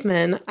specifically with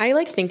men, I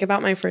like think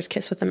about my first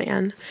kiss with a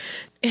man.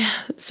 Yeah.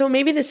 So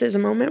maybe this is a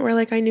moment where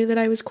like I knew that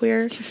I was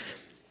queer.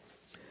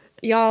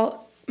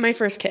 Y'all, my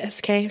first kiss,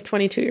 okay?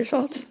 22 years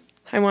old.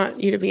 I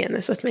want you to be in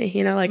this with me.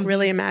 You know, like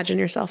really imagine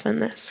yourself in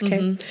this,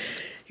 okay?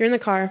 You're in the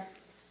car.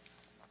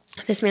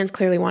 This man's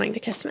clearly wanting to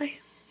kiss me.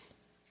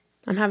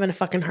 I'm having a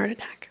fucking heart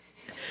attack.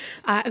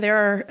 There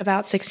are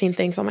about 16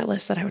 things on my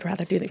list that I would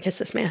rather do than kiss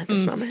this man at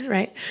this moment,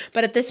 right?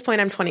 But at this point,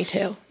 I'm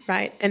 22,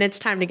 right? And it's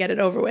time to get it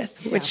over with,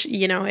 which,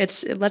 you know,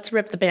 let's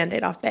rip the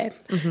Band-Aid off, babe.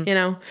 You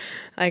know?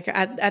 Like,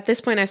 at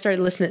this point, I started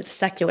listening to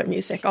secular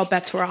music. All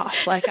bets were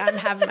off. Like, I'm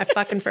having my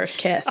fucking first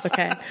kiss,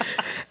 okay?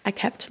 I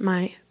kept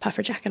my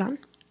puffer jacket on.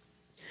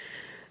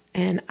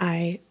 And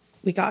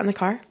we got in the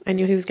car. I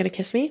knew he was going to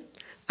kiss me.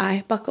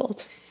 I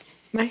buckled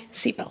my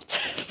seatbelt.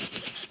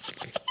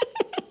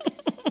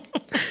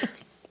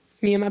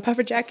 Me and my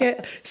puffer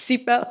jacket,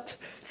 seatbelt,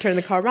 turn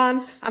the car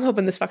on. I'm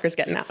hoping this fucker's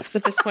getting out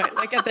at this point.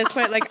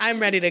 Like I'm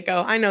ready to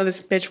go. I know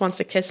this bitch wants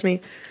to kiss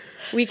me.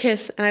 We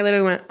kiss, and I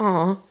literally went,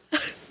 aw.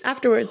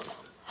 Afterwards.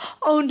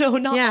 Oh, no,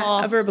 not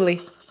aw. Yeah,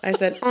 verbally. I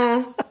said,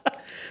 aw.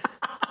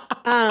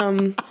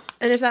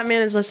 And if that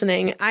man is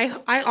listening,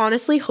 I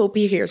honestly hope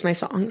he hears my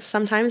songs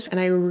sometimes, and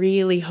I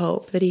really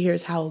hope that he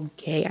hears how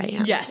gay I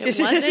am. Yes. It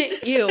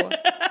wasn't you.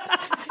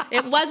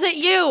 It wasn't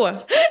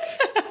you.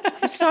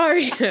 I'm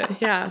sorry.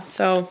 Yeah.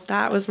 So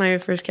that was my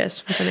first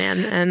kiss with a man,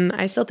 and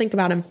I still think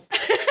about him.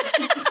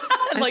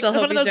 Like still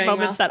one of those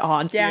moments that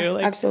haunt you.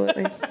 Like.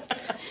 Absolutely.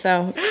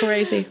 So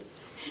crazy.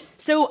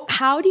 So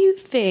how do you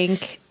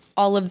think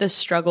all of the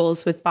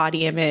struggles with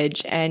body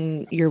image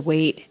and your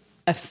weight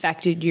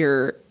affected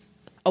your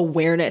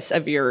awareness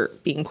of your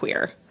being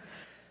queer?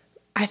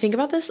 I think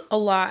about this a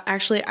lot.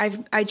 Actually,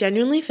 I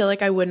genuinely feel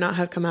like I would not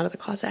have come out of the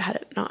closet had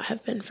it not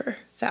have been for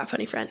Fat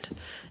Funny Friend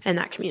and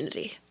that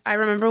community. I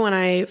remember when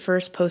I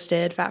first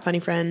posted Fat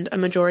Funny Friend, a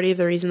majority of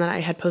the reason that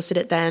I had posted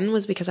it then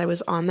was because I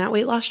was on that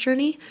weight loss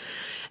journey.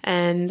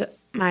 And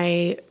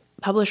my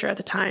publisher at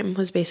the time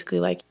was basically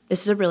like,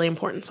 this is a really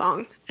important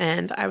song.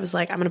 And I was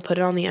like, I'm going to put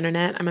it on the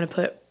internet. I'm going to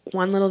put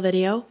one little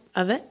video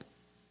of it.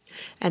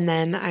 And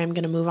then I'm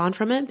going to move on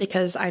from it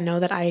because I know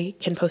that I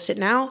can post it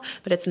now,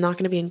 but it's not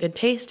going to be in good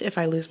taste if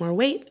I lose more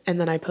weight. And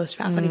then I post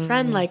Fat Funny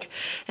Friend. Like,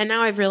 and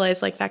now I've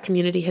realized like that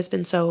community has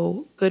been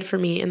so good for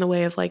me in the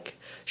way of like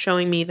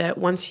showing me that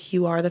once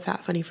you are the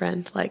Fat Funny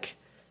Friend, like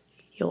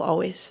you'll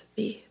always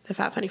be the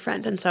Fat Funny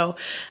Friend. And so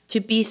to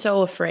be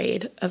so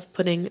afraid of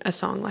putting a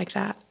song like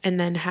that and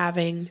then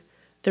having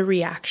the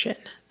reaction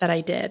that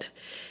I did,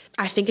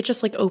 I think it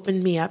just like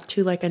opened me up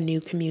to like a new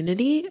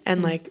community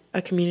and like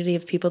a community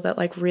of people that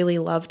like really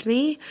loved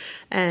me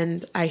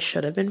and I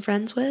should have been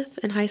friends with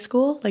in high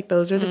school. Like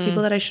those are the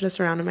people that I should have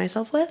surrounded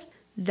myself with.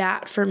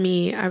 That for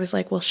me, I was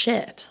like, well,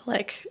 shit,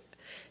 like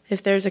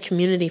if there's a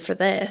community for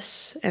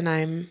this and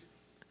I'm,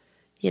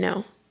 you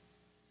know,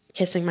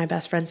 kissing my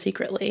best friend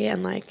secretly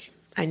and like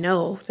I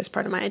know this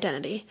part of my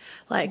identity,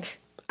 like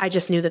I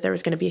just knew that there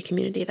was going to be a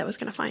community that was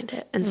going to find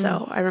it. And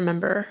so I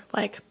remember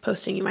like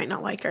posting You Might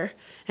Not Like Her.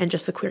 And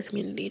just the queer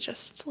community,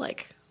 just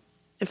like,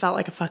 it felt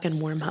like a fucking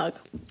warm hug.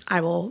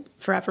 I will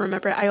forever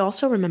remember it. I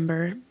also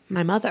remember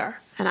my mother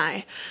and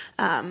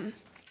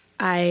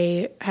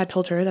I had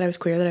told her that I was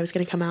queer, that I was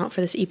going to come out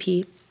for this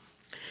EP.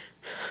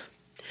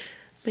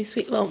 My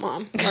sweet little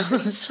mom. Love her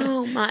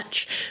so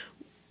much.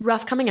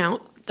 Rough coming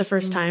out the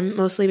first time,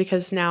 mostly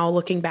because now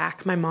looking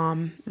back, my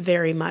mom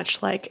very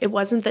much like, it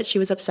wasn't that she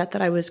was upset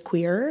that I was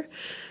queer.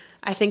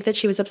 I think that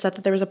she was upset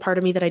that there was a part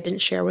of me that I didn't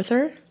share with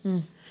her.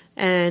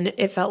 And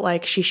it felt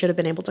like she should have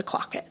been able to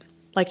clock it.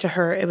 Like to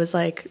her, it was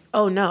like,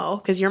 oh no,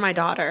 because you're my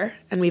daughter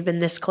and we've been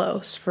this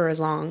close for as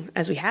long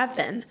as we have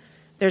been.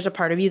 There's a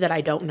part of you that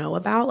I don't know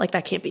about. Like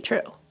that can't be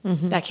true.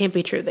 That can't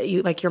be true that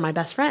you, like, you're my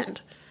best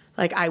friend.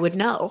 Like I would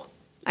know.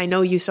 I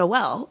know you so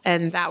well.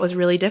 And that was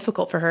really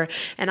difficult for her.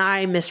 And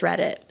I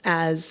misread it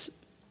as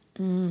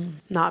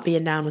not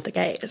being down with the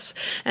gays.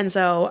 And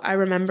so I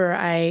remember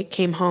I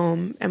came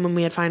home and when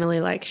we had finally,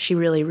 like, she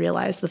really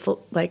realized the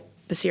full, like,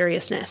 the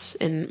seriousness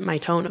in my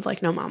tone of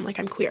like, no, mom, like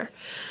I'm queer.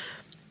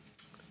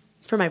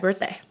 For my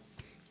birthday,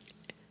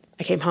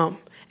 I came home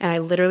and I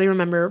literally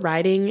remember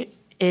riding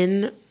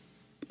in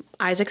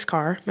Isaac's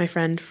car, my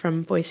friend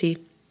from Boise.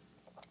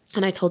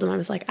 And I told him, I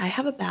was like, I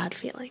have a bad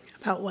feeling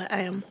about what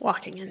I am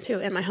walking into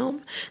in my home.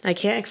 And I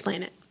can't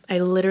explain it. I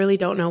literally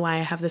don't know why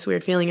I have this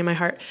weird feeling in my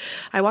heart.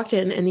 I walked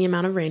in and the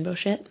amount of rainbow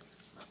shit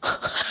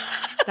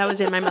that was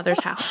in my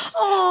mother's house,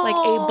 like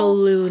a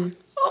balloon,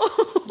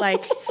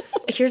 like,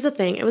 here's the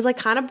thing. It was like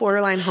kind of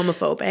borderline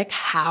homophobic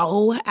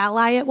how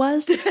ally it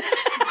was.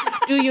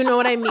 Do you know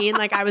what I mean?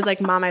 Like I was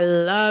like, Mom, I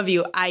love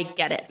you. I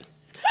get it.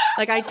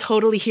 Like I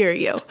totally hear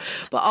you.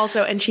 But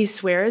also, and she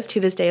swears to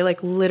this day,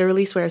 like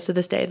literally swears to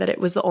this day that it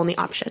was the only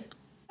option.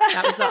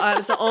 That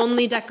was the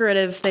only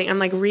decorative thing. I'm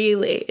like,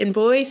 really? In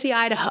Boise,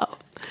 Idaho?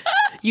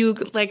 You,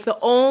 like, the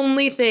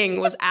only thing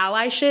was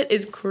ally shit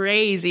is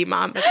crazy,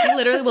 Mom. But she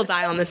literally will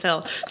die on this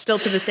hill still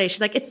to this day.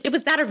 She's like, it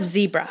was that or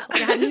zebra.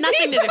 Like,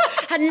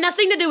 it had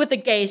nothing to do with the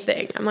gay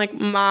thing. I'm like,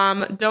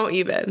 Mom, don't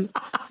even.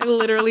 I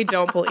literally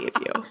don't believe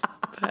you.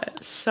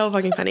 But so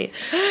fucking funny.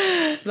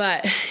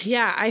 But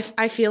yeah,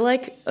 I feel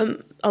like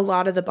a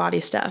lot of the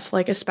body stuff,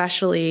 like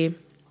especially,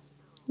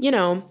 you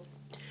know,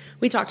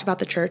 we talked about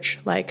the church,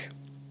 like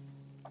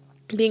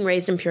being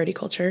raised in purity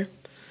culture.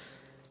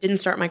 Didn't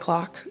start my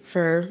clock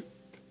for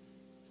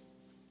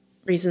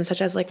reasons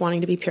such as like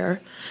wanting to be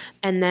pure.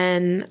 And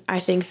then I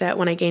think that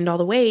when I gained all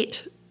the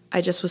weight,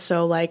 I just was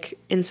so like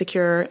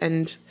insecure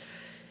and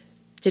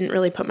didn't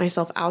really put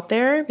myself out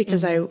there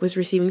because I was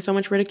receiving so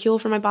much ridicule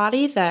for my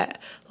body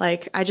that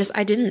like I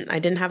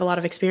didn't have a lot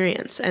of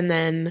experience. And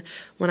then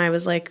when I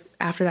was like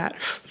after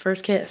that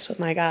first kiss with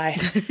my guy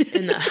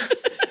in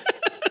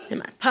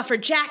my puffer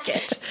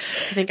jacket,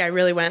 I think I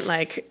really went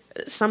like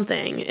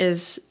something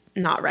is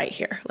not right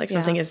here. Like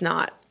something is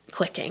not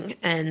clicking.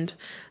 And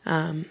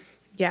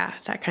yeah,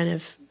 that kind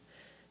of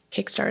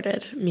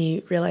kickstarted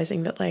me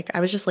realizing that like I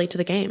was just late to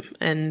the game.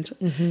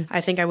 And I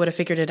think I would have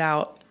figured it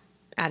out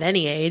at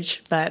any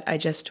age, but I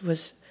just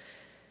was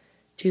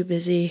too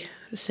busy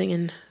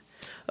singing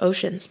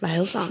Oceans by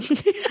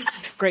Hillsong.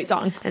 Great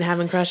song. And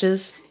having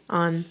crushes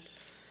on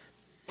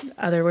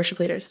other worship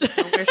leaders that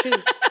don't wear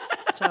shoes.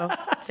 So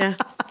yeah,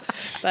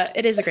 but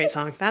it is a great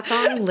song. That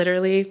song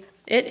literally,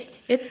 it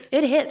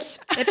hits,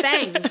 it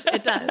bangs,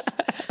 it does.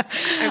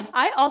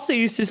 I also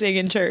used to sing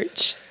in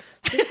church.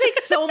 This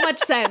makes so much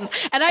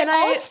sense. And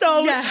I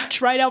also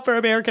tried out for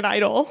American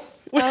Idol.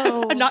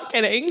 Oh. I'm not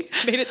kidding.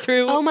 Made it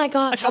through. Oh my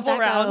God, a couple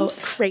rounds.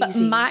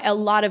 Crazy. But a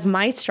lot of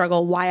my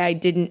struggle,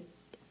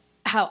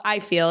 how I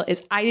feel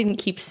is I didn't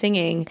keep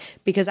singing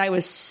because I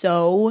was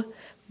so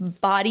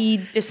body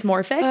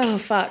dysmorphic. Oh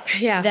fuck.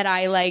 Yeah. That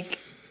I like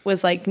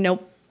was like,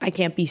 nope, I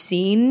can't be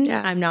seen.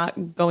 Yeah. I'm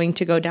not going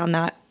to go down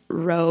that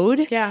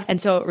road. Yeah.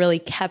 And so it really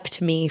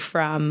kept me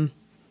from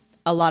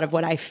a lot of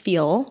what I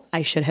feel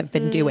I should have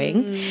been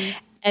doing.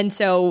 And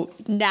so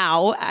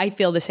now I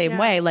feel the same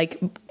way.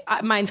 Like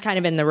mine's kind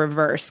of in the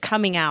reverse.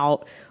 Coming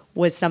out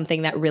was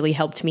something that really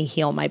helped me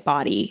heal my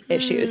body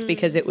issues,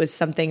 because it was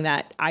something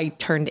that I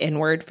turned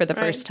inward for the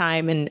first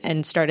time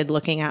and started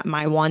looking at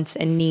my wants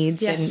and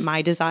needs and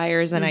my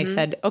desires. And I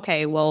said,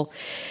 okay, well,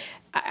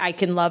 I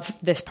can love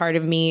this part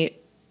of me.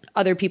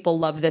 Other people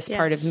love this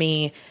part of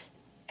me.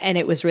 And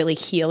it was really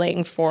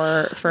healing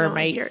for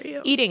my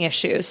eating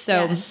issues.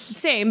 So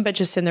same, but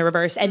just in the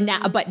reverse. And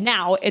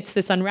now it's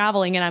this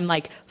unraveling, and I'm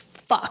like,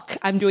 fuck,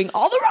 I'm doing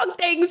all the wrong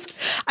things.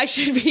 I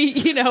should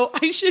be.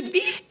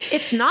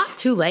 It's not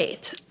too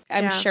late.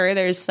 I'm sure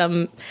there's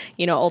some,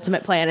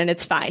 ultimate plan, and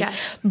it's fine.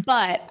 Yes.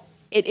 But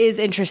it is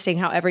interesting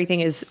how everything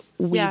is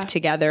weaved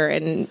together,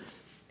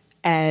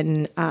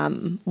 and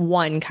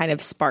one kind of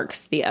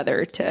sparks the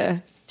other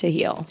to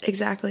heal.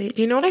 Exactly.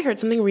 Do you know what I heard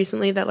something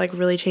recently that like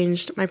really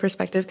changed my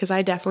perspective? Because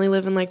I definitely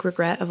live in like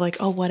regret of like,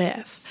 oh, what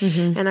if?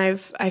 And I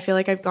feel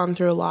like I've gone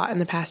through a lot in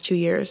the past 2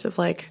 years of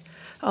like,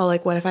 oh,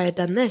 like what if I had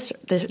done this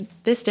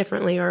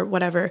differently or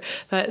whatever.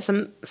 But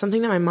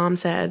something that my mom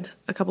said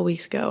a couple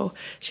weeks ago,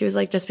 she was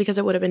like, just because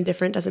it would have been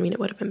different doesn't mean it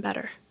would have been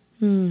better.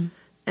 And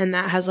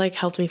that has like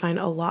helped me find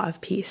a lot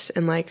of peace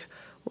and like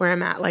where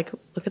I'm at. Like,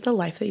 look at the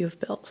life that you've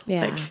built.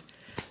 Yeah. Like,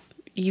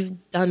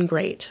 you've done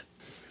great.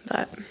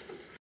 But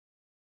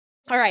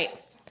all right,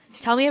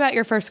 tell me about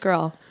your first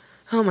girl.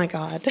 oh my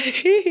God.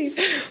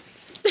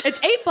 It's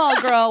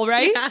 8-Ball Girl,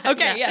 right?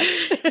 Okay,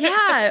 yes.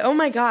 Yeah. Oh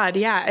my God.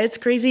 Yeah. It's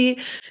crazy.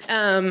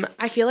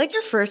 I feel like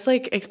your first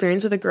like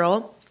experience with a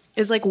girl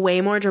is like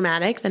way more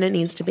dramatic than it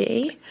needs to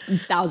be.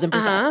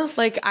 1000%.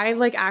 Like I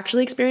like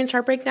actually experienced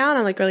heartbreak now, and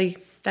I'm like, really,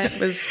 that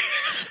was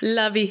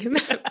lovey.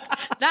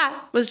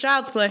 That was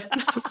child's play.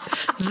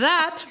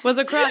 That was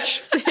a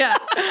crush. Yeah.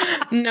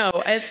 No,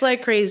 it's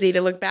like crazy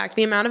to look back.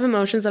 The amount of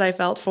emotions that I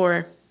felt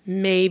for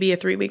maybe a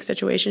 3-week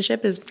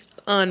situationship is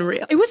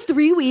unreal. It was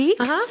 3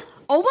 weeks?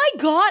 Oh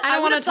my God. I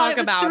want to talk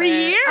about 3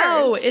 years.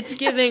 Oh, it's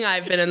giving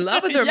I've been in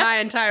love with her my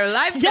entire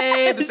life,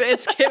 babes.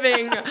 It's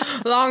giving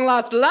long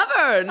lost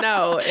lover.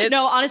 No,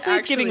 honestly,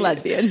 it's giving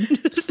lesbian.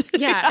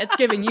 Yeah, it's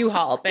giving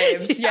U-Haul,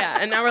 babes. Yeah,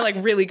 and now we're like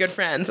really good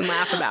friends and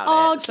laugh about it.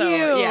 Oh, so,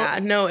 cute. yeah,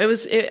 no, it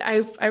was.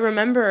 I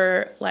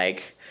remember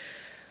like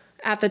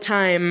at the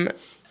time.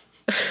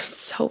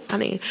 So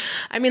funny.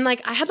 I mean,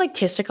 like I had like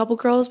kissed a couple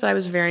girls, but I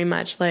was very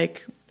much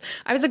like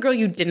I was a girl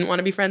you didn't want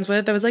to be friends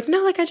with. I was like,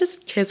 no, like I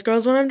just kiss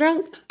girls when I'm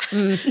drunk.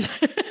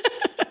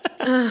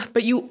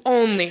 But you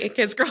only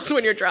kiss girls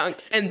when you're drunk,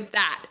 and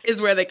that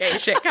is where the gay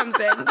shit comes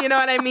in. You know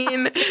what I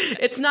mean?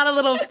 It's not a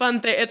little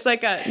fun thing. It's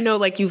like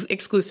like you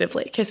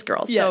exclusively kiss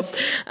girls. Yes.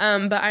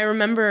 So, but I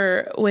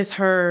remember with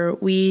her,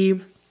 we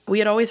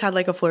had always had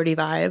like a flirty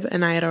vibe,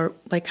 and I had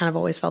like kind of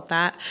always felt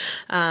that.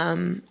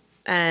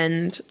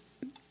 And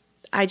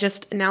I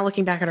just, now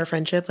looking back at our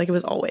friendship, like it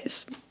was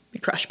always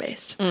crush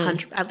based,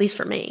 at least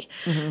for me.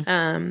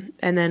 And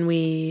then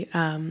we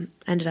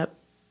ended up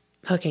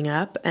hooking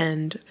up,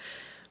 and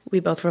we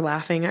both were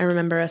laughing. I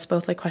remember us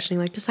both like questioning,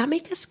 like, does that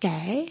make us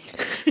gay?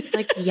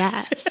 Like,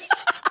 yes,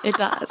 it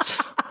does.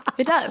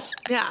 It does.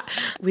 Yeah.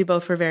 We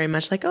both were very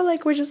much like, oh,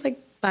 like we're just like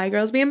bi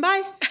girls being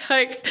bi.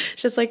 Like,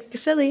 it's just like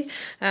silly.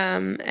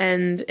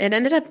 And it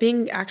ended up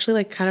being actually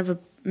like kind of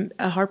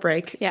a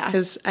heartbreak. Yeah.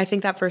 Because I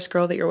think that first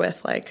girl that you're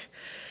with, like,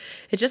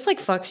 it just like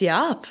fucks you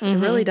up. It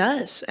really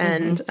does.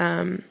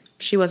 And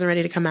she wasn't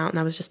ready to come out, and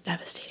that was just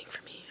devastating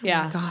for me.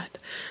 Oh my God.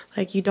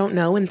 Like, you don't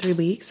know in 3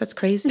 weeks? That's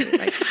crazy.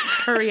 Like,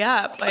 hurry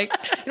up. Like,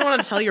 you don't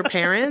want to tell your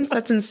parents?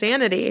 That's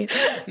insanity.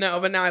 No,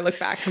 but now I look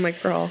back, I'm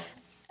like, girl,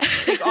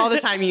 take all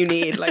the time you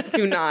need. Like,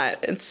 do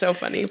not. It's so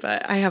funny.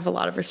 But I have a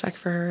lot of respect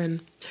for her,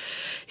 and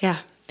yeah.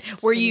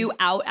 Were you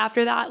out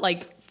after that?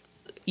 Like,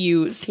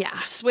 you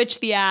switched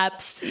the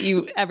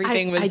apps,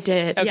 everything was... I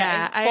did, okay,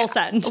 yeah. Full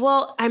send.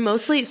 Well, I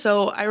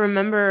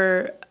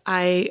remember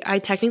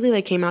I technically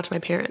like came out to my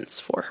parents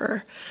for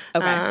her.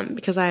 Okay.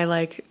 Because I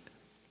like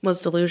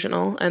was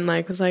delusional and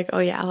like was like, oh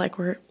yeah, like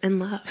we're in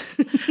love.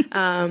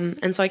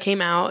 And so I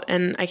came out,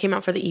 and I came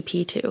out for the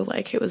EP too.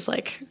 Like it was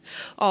like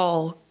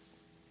all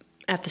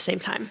at the same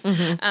time.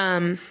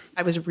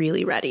 I was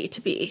really ready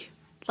to be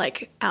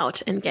like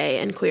out and gay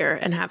and queer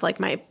and have like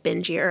my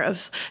binge year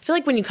of, I feel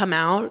like when you come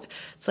out,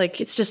 it's like,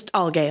 it's just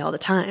all gay all the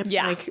time.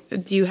 Yeah.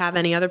 Like, do you have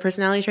any other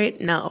personality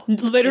trait? No.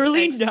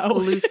 Literally it's no.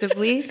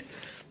 Exclusively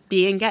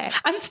being gay.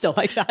 I'm still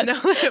like that. No.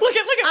 look at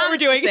what we're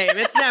doing. Same.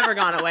 It's never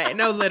gone away.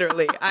 No,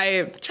 literally.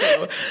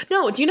 True.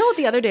 No, do you know what,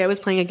 the other day I was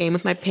playing a game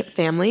with my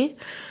family?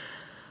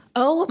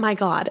 Oh my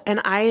God.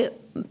 And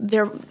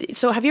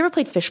so have you ever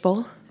played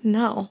Fishbowl?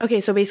 No.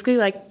 Okay, so basically,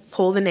 like,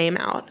 pull the name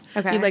out.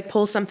 Okay. You, like,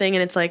 pull something,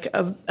 and it's, like,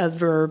 a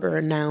verb or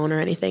a noun or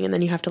anything, and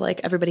then you have to,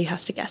 like, everybody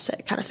has to guess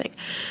it kind of thing.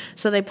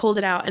 So they pulled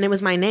it out, and it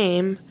was my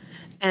name,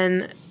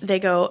 and they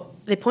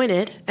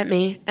pointed at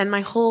me, and my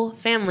whole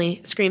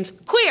family screams,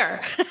 queer!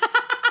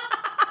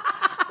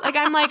 Like,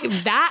 I'm like,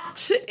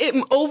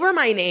 over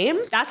my name?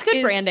 That's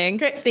good branding.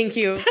 Great. Thank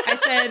you. I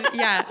said,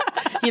 yeah,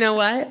 you know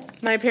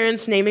what? My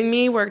parents naming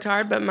me worked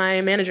hard, but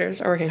my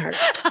managers are working hard.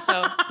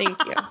 So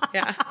thank you.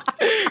 Yeah.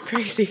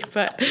 Crazy,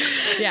 but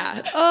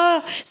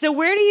yeah. So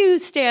where do you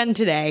stand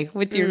today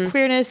with your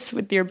queerness,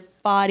 with your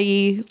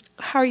body?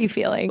 How are you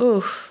feeling?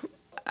 Ooh,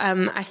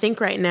 I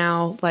think right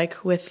now,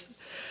 like with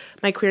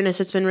my queerness,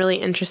 it's been really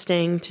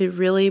interesting to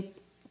really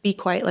be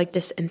quite like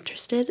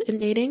disinterested in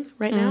dating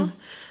right now,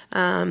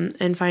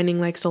 and finding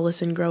like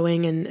solace in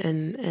growing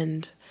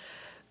and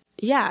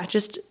yeah,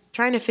 just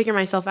trying to figure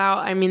myself out.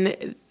 I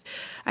mean,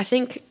 I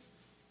think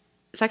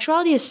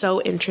sexuality is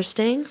so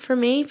interesting for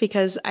me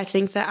because I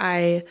think that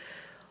I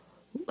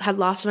had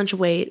lost a bunch of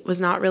weight, was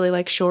not really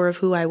like sure of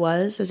who I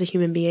was as a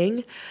human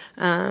being.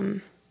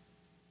 And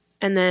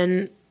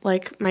then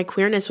like my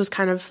queerness was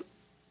kind of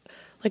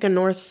like a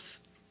North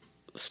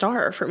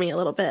Star for me a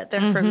little bit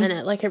there for a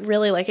minute. Like it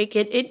really, like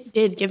it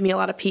did give me a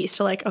lot of peace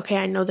to like, okay,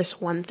 I know this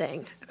one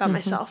thing about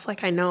myself.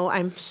 Like I know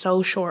I'm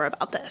so sure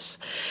about this.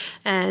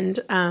 And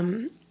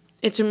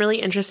it's been really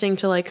interesting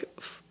to like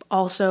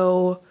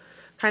also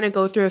kind of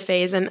go through a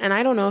phase. And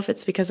I don't know if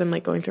it's because I'm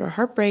like going through a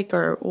heartbreak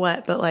or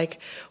what, but like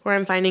where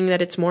I'm finding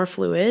that it's more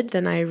fluid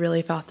than I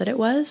really thought that it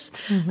was.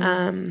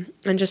 And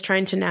just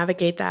trying to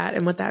navigate that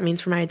and what that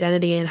means for my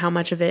identity and how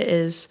much of it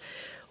is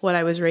what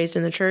I was raised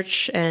in the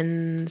church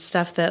and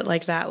stuff that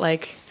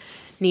like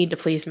need to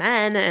please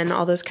men and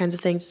all those kinds of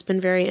things. It's been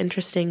very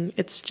interesting.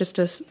 It's just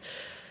a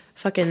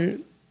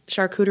fucking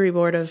charcuterie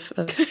board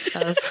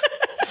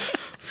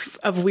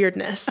of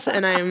weirdness.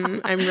 And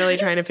I'm really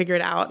trying to figure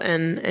it out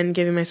and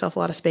giving myself a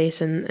lot of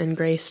space and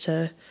grace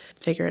to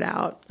figure it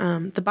out.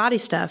 The body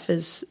stuff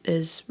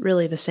is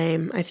really the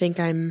same. I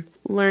think I'm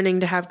learning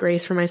to have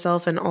grace for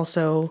myself and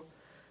also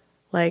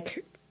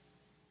like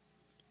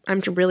I'm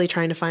really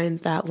trying to find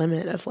that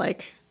limit of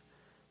like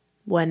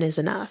when is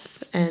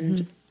enough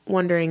and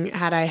wondering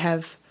had I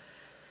have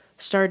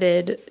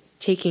started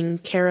taking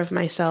care of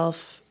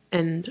myself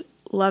and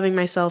loving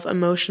myself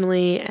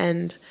emotionally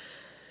and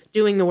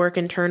doing the work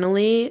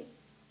internally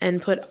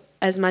and put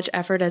as much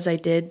effort as I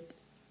did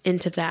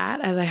into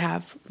that as I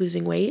have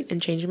losing weight and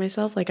changing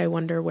myself, like I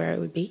wonder where I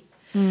would be.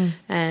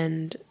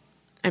 And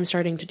I'm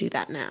starting to do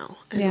that now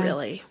and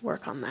really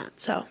work on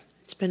that. So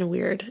it's been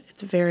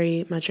it's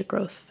very much a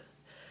growth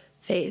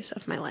phase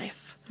of my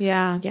life.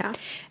 Yeah.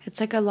 It's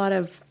like a lot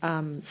of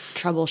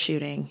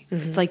troubleshooting.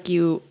 It's like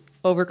you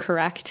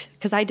overcorrect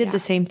because I did the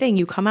same thing.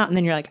 You come out and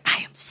then you're like,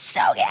 I am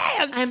so gay.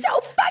 I'm so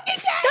fucking gay.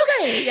 So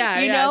gay. Yeah.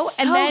 You know?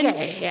 So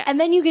And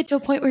then you get to a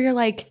point where you're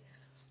like,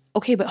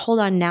 okay, but hold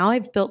on. Now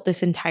I've built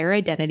this entire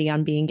identity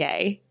on being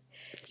gay.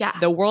 Yeah.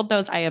 The world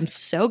knows I am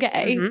so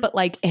gay, but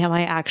like, am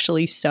I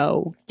actually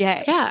so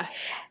gay? Yeah.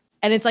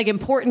 And it's like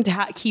important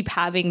to keep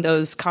having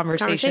those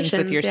conversations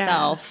with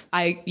yourself. Yeah.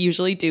 I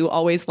usually do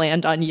always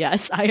land on,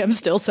 yes, I am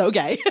still so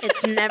gay.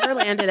 It's never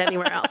landed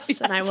anywhere else.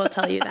 Yes. And I will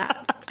tell you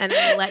that. And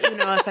I will let you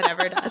know if it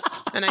ever does.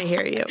 And I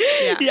hear you.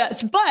 Yeah.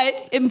 Yes.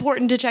 But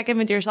important to check in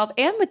with yourself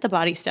and with the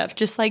body stuff.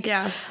 Just like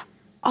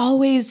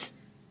always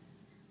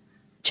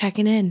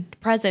checking in.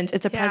 Presence.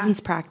 It's a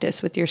presence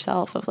practice with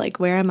yourself of like,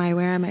 where am I?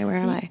 Where am I? Where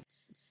am I?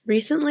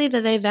 Recently,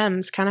 the they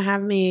thems kind of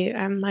have me,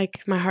 I'm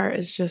like, my heart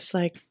is just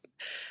like,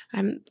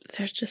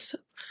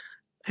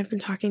 I've been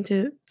talking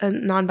to a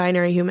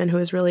non-binary human who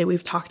is really,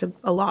 we've talked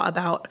a lot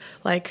about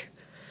like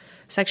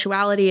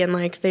sexuality and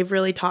like they've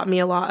really taught me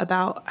a lot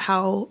about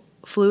how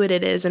fluid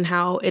it is and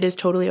how it is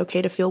totally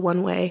okay to feel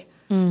one way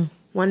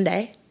one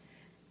day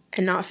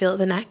and not feel it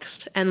the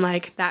next. And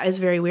like that is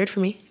very weird for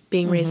me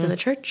being raised in the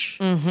church.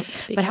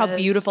 But how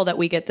beautiful that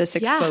we get this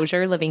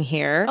exposure living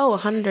here. Oh,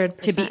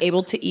 100%. To be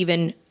able to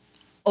even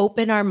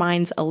open our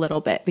minds a little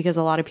bit because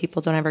a lot of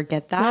people don't ever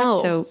get that.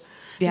 No. So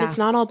and it's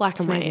not all black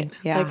and white.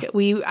 Yeah. Like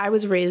I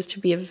was raised to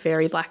be a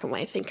very black and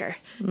white thinker.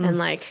 And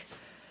like,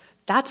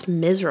 that's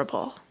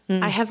miserable.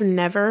 I have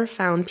never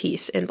found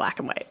peace in black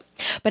and white.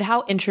 But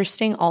how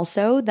interesting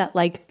also that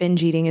like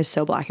binge eating is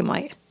so black and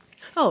white.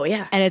 Oh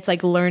yeah. And it's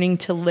like learning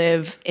to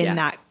live in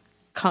that,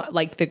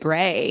 like the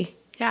gray.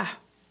 Yeah.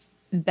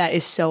 That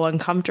is so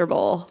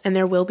uncomfortable. And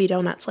there will be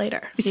donuts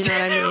later. You know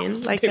what I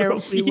mean? Like we're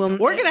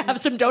going to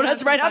have some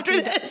donuts right after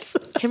this.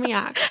 Can we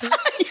act?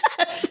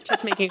 Yes.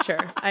 Just making sure.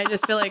 I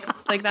just feel like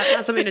that's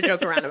not something to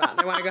joke around about.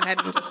 I want to go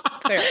ahead and just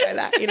clarify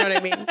that. You know what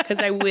I mean? Because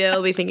I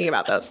will be thinking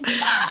about those. But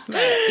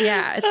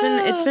yeah,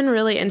 it's been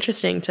really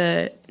interesting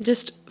to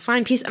just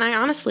find peace. And I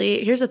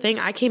honestly, here's the thing.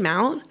 I came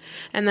out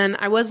and then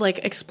I was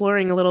like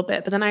exploring a little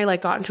bit, but then I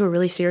like got into a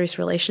really serious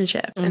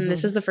relationship. And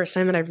this is the first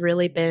time that I've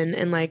really been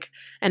in like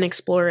an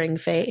exploring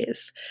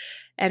phase.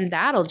 And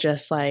that'll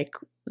just like,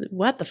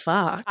 what the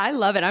fuck? I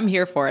love it. I'm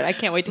here for it. I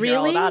can't wait to hear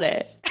all about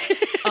it.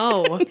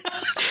 Oh,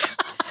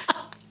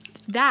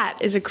 that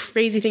is a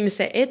crazy thing to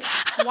say.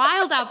 It's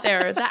wild out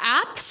there. The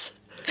apps.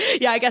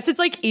 Yeah, I guess it's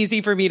like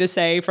easy for me to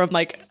say from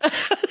like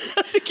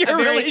a secure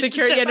relationship.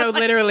 Secure, yeah, no,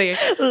 literally.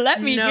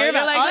 Let me hear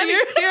about let me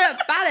hear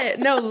about it.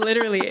 No,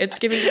 literally, it's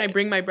giving. Can I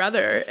bring my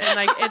brother? And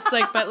like, it's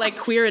like, but like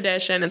queer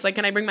edition. It's like,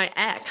 can I bring my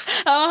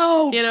ex?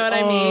 Oh, you know what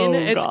I mean?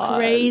 It's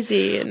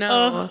crazy.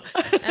 No,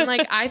 and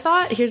like I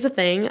thought. Here's the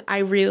thing. I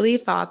really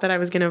thought that I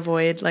was gonna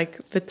avoid like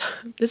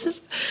this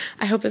is.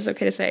 I hope this is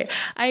okay to say.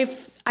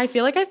 I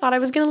feel like I thought I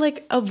was gonna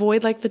like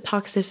avoid like the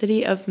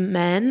toxicity of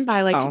men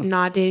by like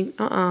not dating.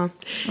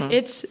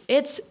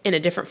 It's in a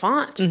different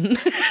font.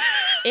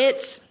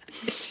 It's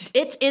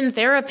it's in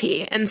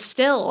therapy and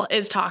still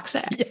is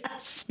toxic.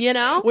 Yes. You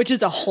know? Which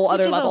is a whole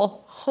other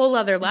level. Whole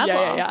other level.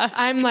 Yeah.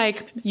 I'm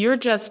like, you're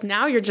just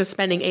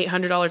spending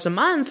 $800 a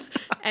month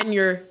and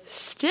you're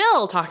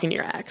still talking to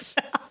your ex.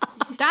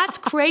 That's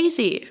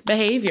crazy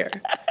behavior.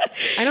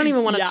 I don't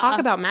even want to talk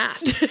about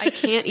masks. I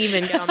can't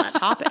even get on that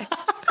topic.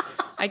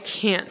 I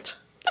can't.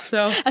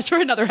 So that's for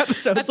another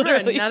episode. That's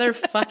literally. For another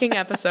fucking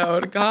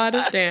episode. God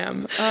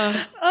damn.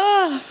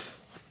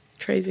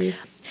 Crazy.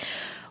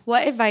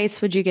 What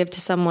advice would you give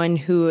to someone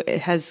who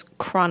has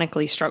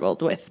chronically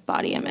struggled with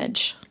body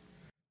image?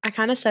 I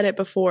kind of said it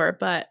before,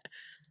 but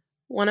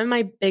one of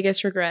my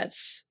biggest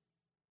regrets,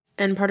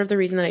 and part of the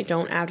reason that I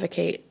don't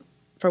advocate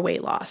for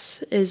weight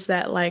loss, is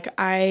that like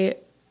I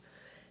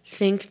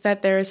think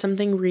that there is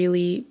something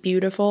really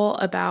beautiful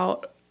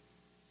about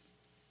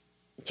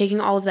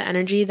taking all of the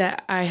energy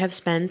that I have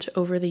spent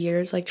over the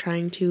years, like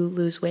trying to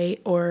lose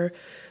weight or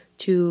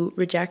to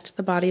reject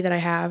the body that I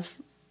have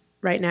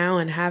right now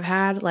and have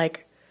had,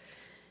 like,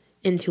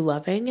 into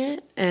loving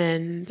it.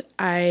 And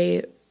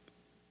I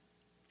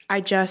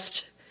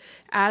just,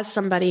 as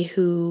somebody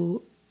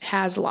who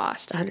has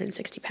lost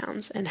 160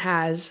 pounds and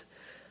has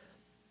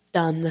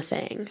done the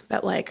thing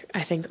that, like,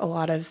 I think a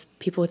lot of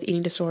people with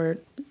eating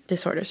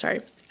disorders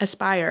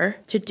aspire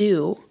to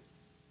do,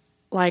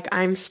 like,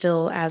 I'm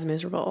still as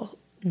miserable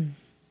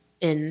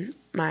in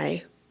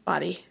my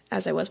body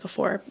as I was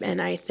before.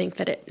 And I think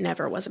that it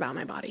never was about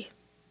my body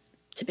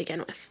to begin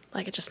with.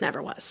 Like, it just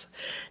never was.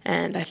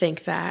 And I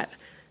think that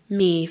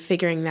me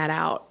figuring that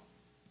out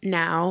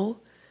now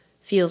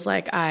feels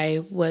like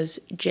I was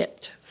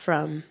gypped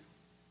from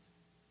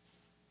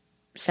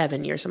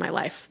 7 years of my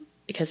life,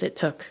 because it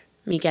took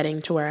me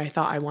getting to where I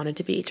thought I wanted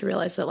to be to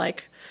realize that,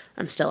 like,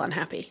 I'm still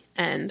unhappy.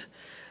 And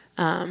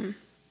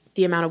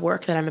the amount of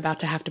work that I'm about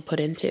to have to put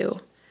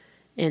into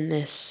in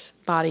this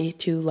body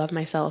to love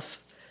myself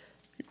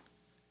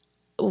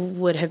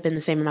would have been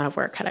the same amount of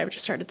work had I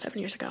just started 7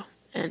 years ago.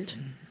 And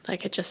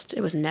like,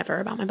 it was never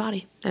about my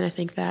body. And I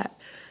think that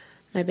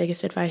my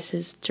biggest advice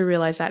is to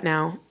realize that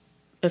now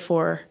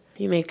before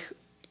you make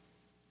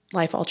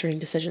life-altering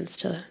decisions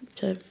to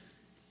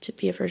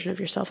be a version of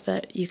yourself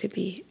that you could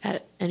be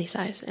at any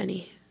size,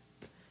 any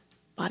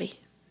body.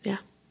 Yeah.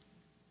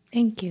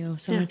 Thank you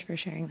so much for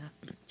sharing that.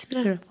 It's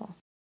beautiful.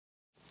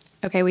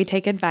 Okay, we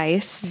take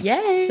advice,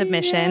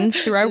 submissions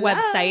through our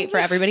website for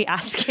everybody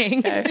asking.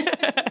 Okay.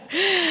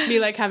 Me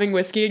like having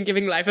whiskey and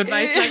giving life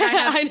advice. Like, I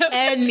have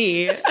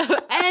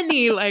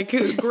any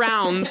like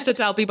grounds to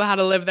tell people how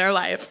to live their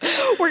life.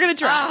 We're going to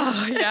try.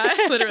 Oh,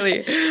 yeah,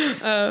 literally.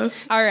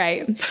 All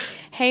right.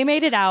 Hey,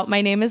 made it out.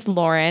 My name is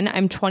Lauren.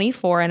 I'm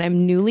 24 and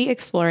I'm newly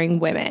exploring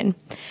women.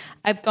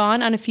 I've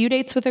gone on a few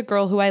dates with a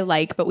girl who I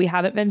like, but we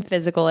haven't been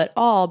physical at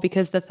all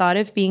because the thought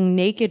of being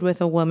naked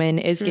with a woman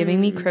is giving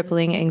me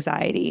crippling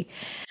anxiety.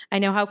 I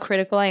know how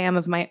critical I am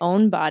of my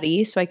own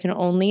body, so I can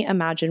only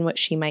imagine what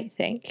she might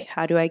think.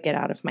 How do I get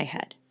out of my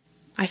head?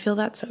 I feel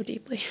that so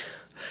deeply.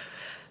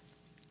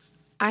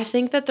 I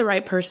think that the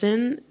right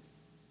person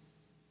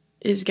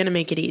is going to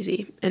make it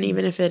easy. And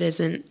even if it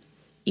isn't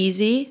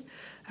easy,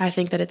 I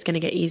think that it's going to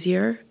get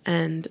easier.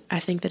 And I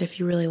think that if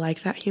you really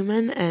like that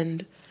human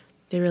and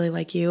they really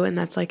like you, and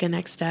that's like a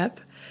next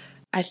step,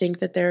 I think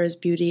that there is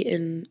beauty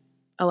in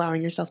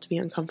allowing yourself to be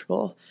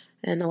uncomfortable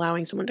and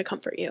allowing someone to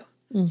comfort you,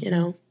 you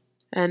know?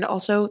 And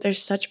also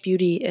there's such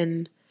beauty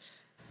in,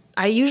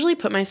 I usually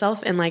put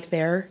myself in like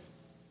their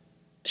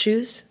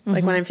shoes,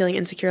 like when I'm feeling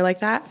insecure like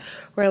that,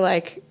 where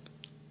like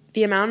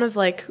the amount of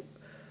like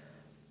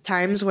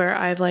times where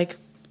I've like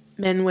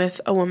been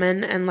with a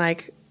woman and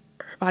like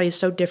her body is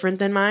so different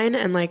than mine,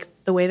 and like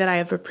the way that I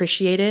have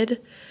appreciated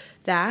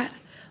that,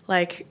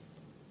 like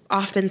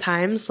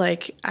oftentimes,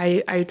 like,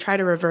 I try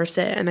to reverse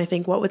it, and I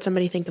think, what would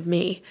somebody think of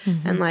me?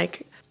 And,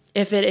 like,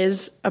 if it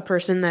is a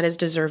person that is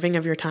deserving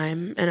of your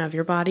time and of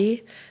your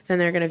body, then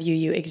they're going to view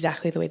you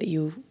exactly the way that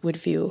you would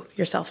view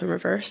yourself in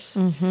reverse.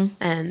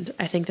 And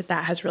I think that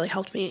that has really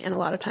helped me in a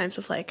lot of times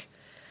of, like,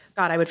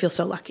 God, I would feel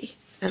so lucky.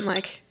 And,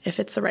 like, if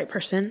it's the right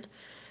person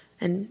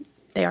and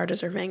they are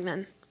deserving,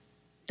 then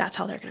that's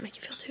how they're going to make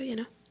you feel too, you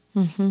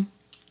know?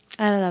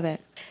 I love it.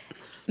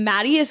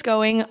 Maddie is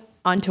going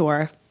on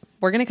tour.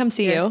 We're going to come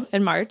see you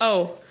in March.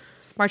 Oh,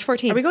 March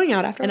 14th. Are we going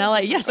out after? In LA?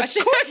 Yes,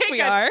 of course we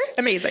are.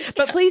 Amazing.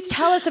 But please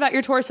tell us about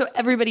your tour so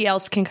everybody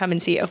else can come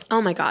and see you.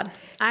 Oh my God.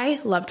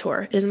 I love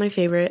tour. It is my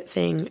favorite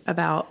thing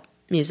about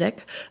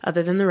music,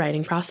 other than the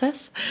writing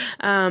process.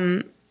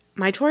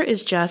 My tour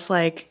is just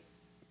like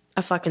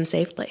a fucking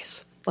safe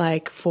place.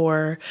 Like,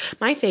 for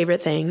my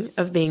favorite thing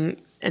of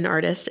being an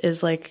artist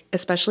is like,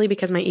 especially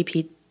because my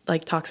EP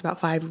like talks about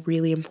 5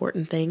 really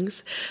important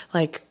things,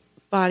 like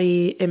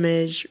body,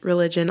 image,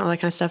 religion, all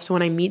that kind of stuff. So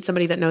when I meet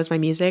somebody that knows my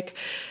music,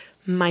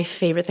 my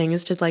favorite thing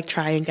is to like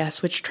try and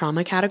guess which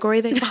trauma category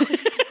they fall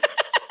into.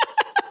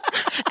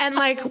 And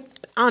like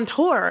on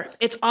tour,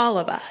 it's all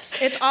of us.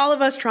 It's all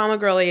of us trauma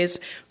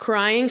girlies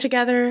crying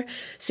together,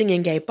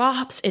 singing gay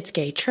bops. It's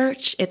gay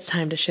church. It's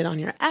time to shit on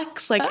your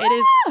ex. Like, it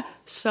is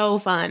so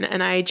fun.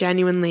 And I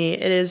genuinely,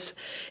 it's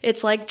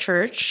like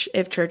church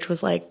if church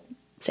was like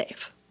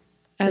safe.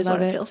 is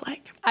what it feels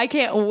like. I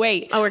can't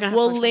wait. Oh, we're gonna have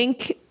We'll so much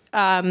link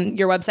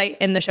your website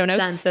in the show notes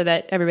Done. so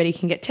that everybody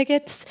can get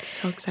tickets.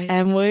 So excited.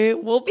 And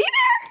we'll be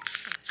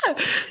there.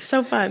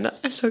 So fun.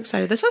 I'm so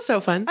excited. This was so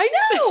fun. I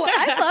know.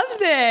 I love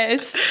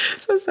this.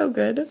 This was so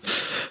good.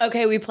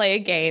 Okay, we play a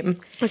game.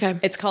 Okay.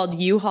 It's called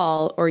You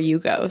Haul or You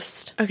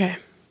Ghost. Okay.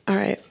 All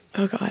right.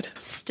 Oh, God.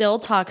 Still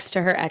talks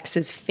to her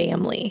ex's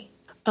family.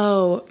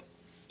 Oh,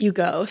 you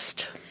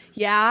ghost.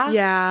 Yeah?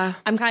 Yeah.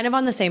 I'm kind of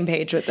on the same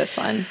page with this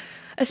one.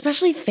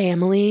 Especially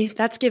family.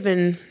 That's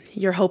given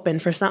you're hoping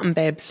for something,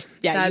 babes.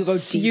 Yeah, you go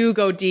deep. You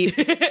go deep.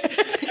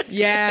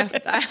 Yeah.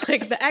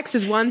 Like the ex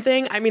is one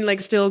thing. I mean, like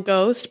still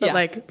ghost, but Yeah.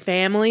 like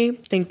family.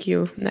 Thank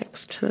you.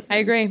 Next. I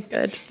agree.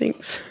 Good.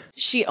 Thanks.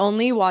 She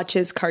only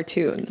watches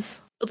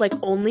cartoons. Like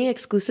only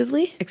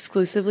exclusively?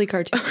 Exclusively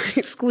cartoons.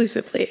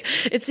 Exclusively.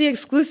 It's the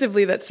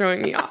exclusively that's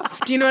throwing me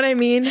off. Do you know what I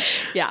mean?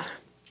 Yeah.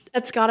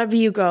 That's gotta be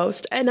you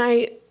ghost. And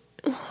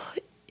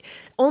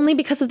only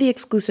because of the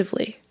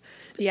exclusively.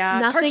 Yeah.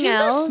 Nothing Cartoons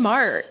else. are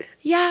smart.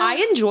 Yeah.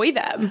 I enjoy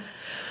them.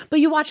 But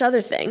you watch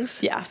other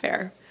things. Yeah,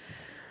 fair.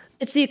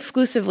 It's the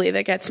exclusively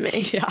that gets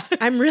me. Yeah.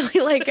 I'm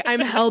really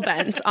I'm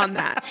hell-bent on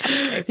that.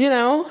 Okay. You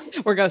know?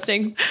 We're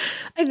ghosting.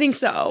 I think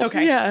so.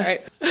 Okay. Yeah. All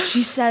right.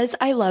 She says,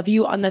 I love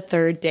you on the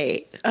third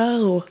date.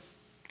 Oh.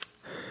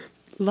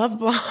 Love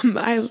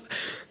bomb.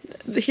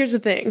 Here's the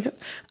thing.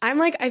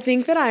 I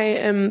think that I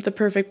am the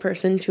perfect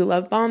person to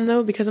love bomb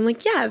though, because I'm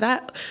like, yeah,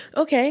 that,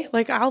 okay.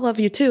 Like I'll love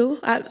you too.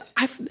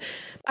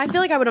 I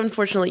feel like I would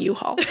unfortunately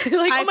U-Haul. Like,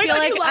 I feel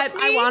like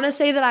I want to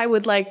say that I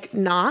would like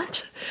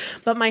not,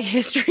 but my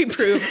history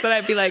proves that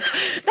I'd be like,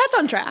 that's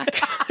on track.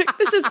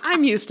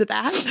 I'm used to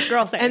that.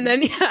 Girl, same. And then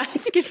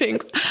it's giving,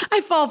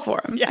 I fall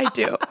for them. Yeah. I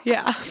do.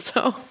 Yeah.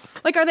 So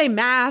like, are they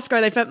masked?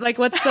 Are they like,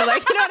 what's the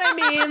like, you know what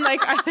I mean?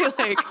 Like, are they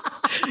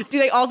like, do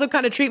they also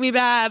kind of treat me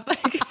bad?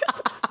 Like,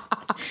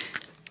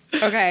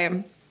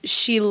 okay.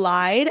 She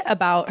lied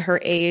about her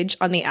age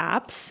on the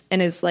apps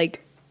and is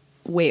like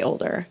way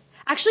older.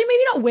 Actually,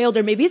 maybe not way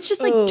older. Maybe it's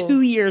just like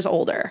 2 years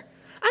older.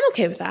 I'm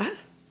okay with that.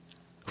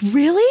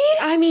 Really?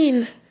 I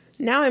mean,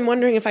 now I'm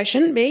wondering if I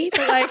shouldn't be,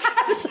 but like,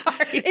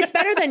 sorry. It's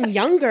better than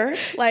younger.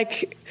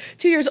 Like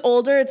 2 years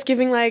older, it's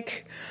giving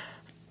like,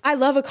 I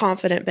love a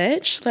confident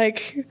bitch.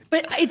 Like,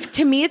 but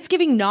to me, it's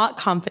giving not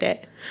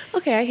confident.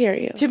 Okay, I hear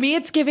you. To me,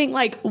 it's giving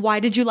like, why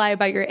did you lie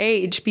about your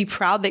age? Be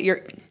proud that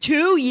you're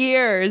 2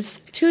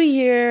 years. 2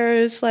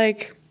 years.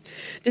 Like,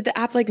 did the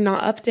app like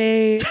not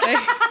update? Like,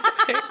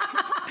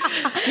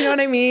 you know what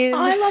I mean? Oh,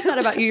 I love that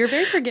about you. You're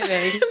very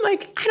forgiving. I'm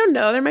like, I don't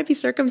know. There might be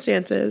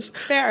circumstances.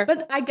 Fair.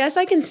 But I guess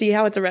I can see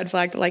how it's a red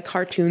flag that like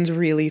cartoons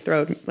really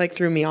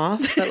threw me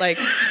off. But like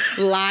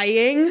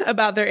lying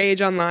about their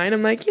age online,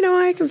 I'm like,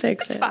 I can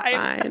fix it.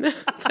 Fine.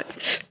 It's fine.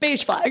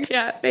 Beige flag.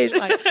 Yeah, beige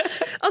flag.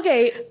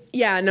 Okay.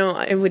 Yeah, no,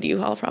 I would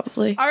U-Haul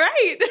probably. All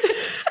right.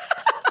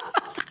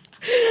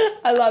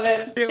 I love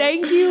it.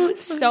 Thank you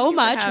so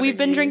much. We've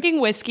been drinking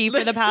whiskey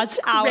for the past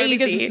hour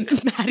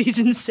because Maddie's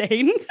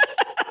insane.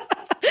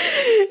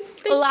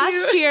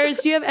 Last cheers.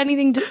 Do you have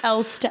anything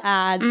else to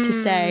add to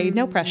say?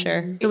 No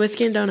pressure. The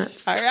whiskey and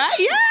donuts. All right.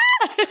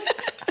 Yeah.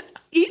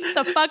 Eat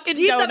the fucking donut.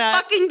 Eat the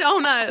fucking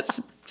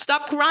donuts.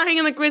 Stop crying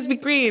in the Krispy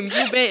Kreme,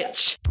 you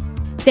bitch.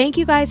 Thank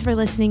you guys for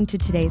listening to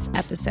today's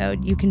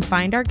episode. You can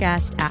find our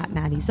guest at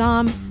Maddie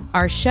Zahm,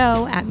 our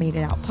show at Made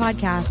It Out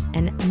Podcast,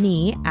 and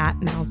me at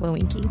Mal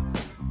Glowinky.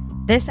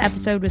 This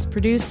episode was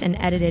produced and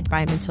edited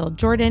by Matilda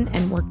Jordan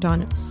and worked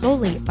on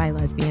solely by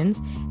lesbians.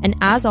 And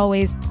as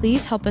always,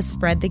 please help us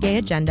spread the gay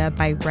agenda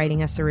by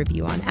writing us a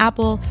review on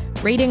Apple,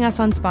 rating us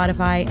on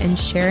Spotify, and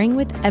sharing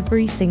with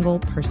every single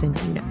person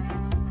you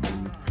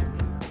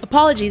know.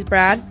 Apologies,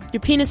 Brad. Your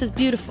penis is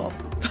beautiful,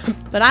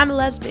 but I'm a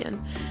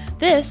lesbian.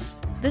 I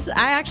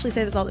actually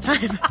say this all the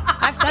time.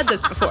 I've said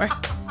this before.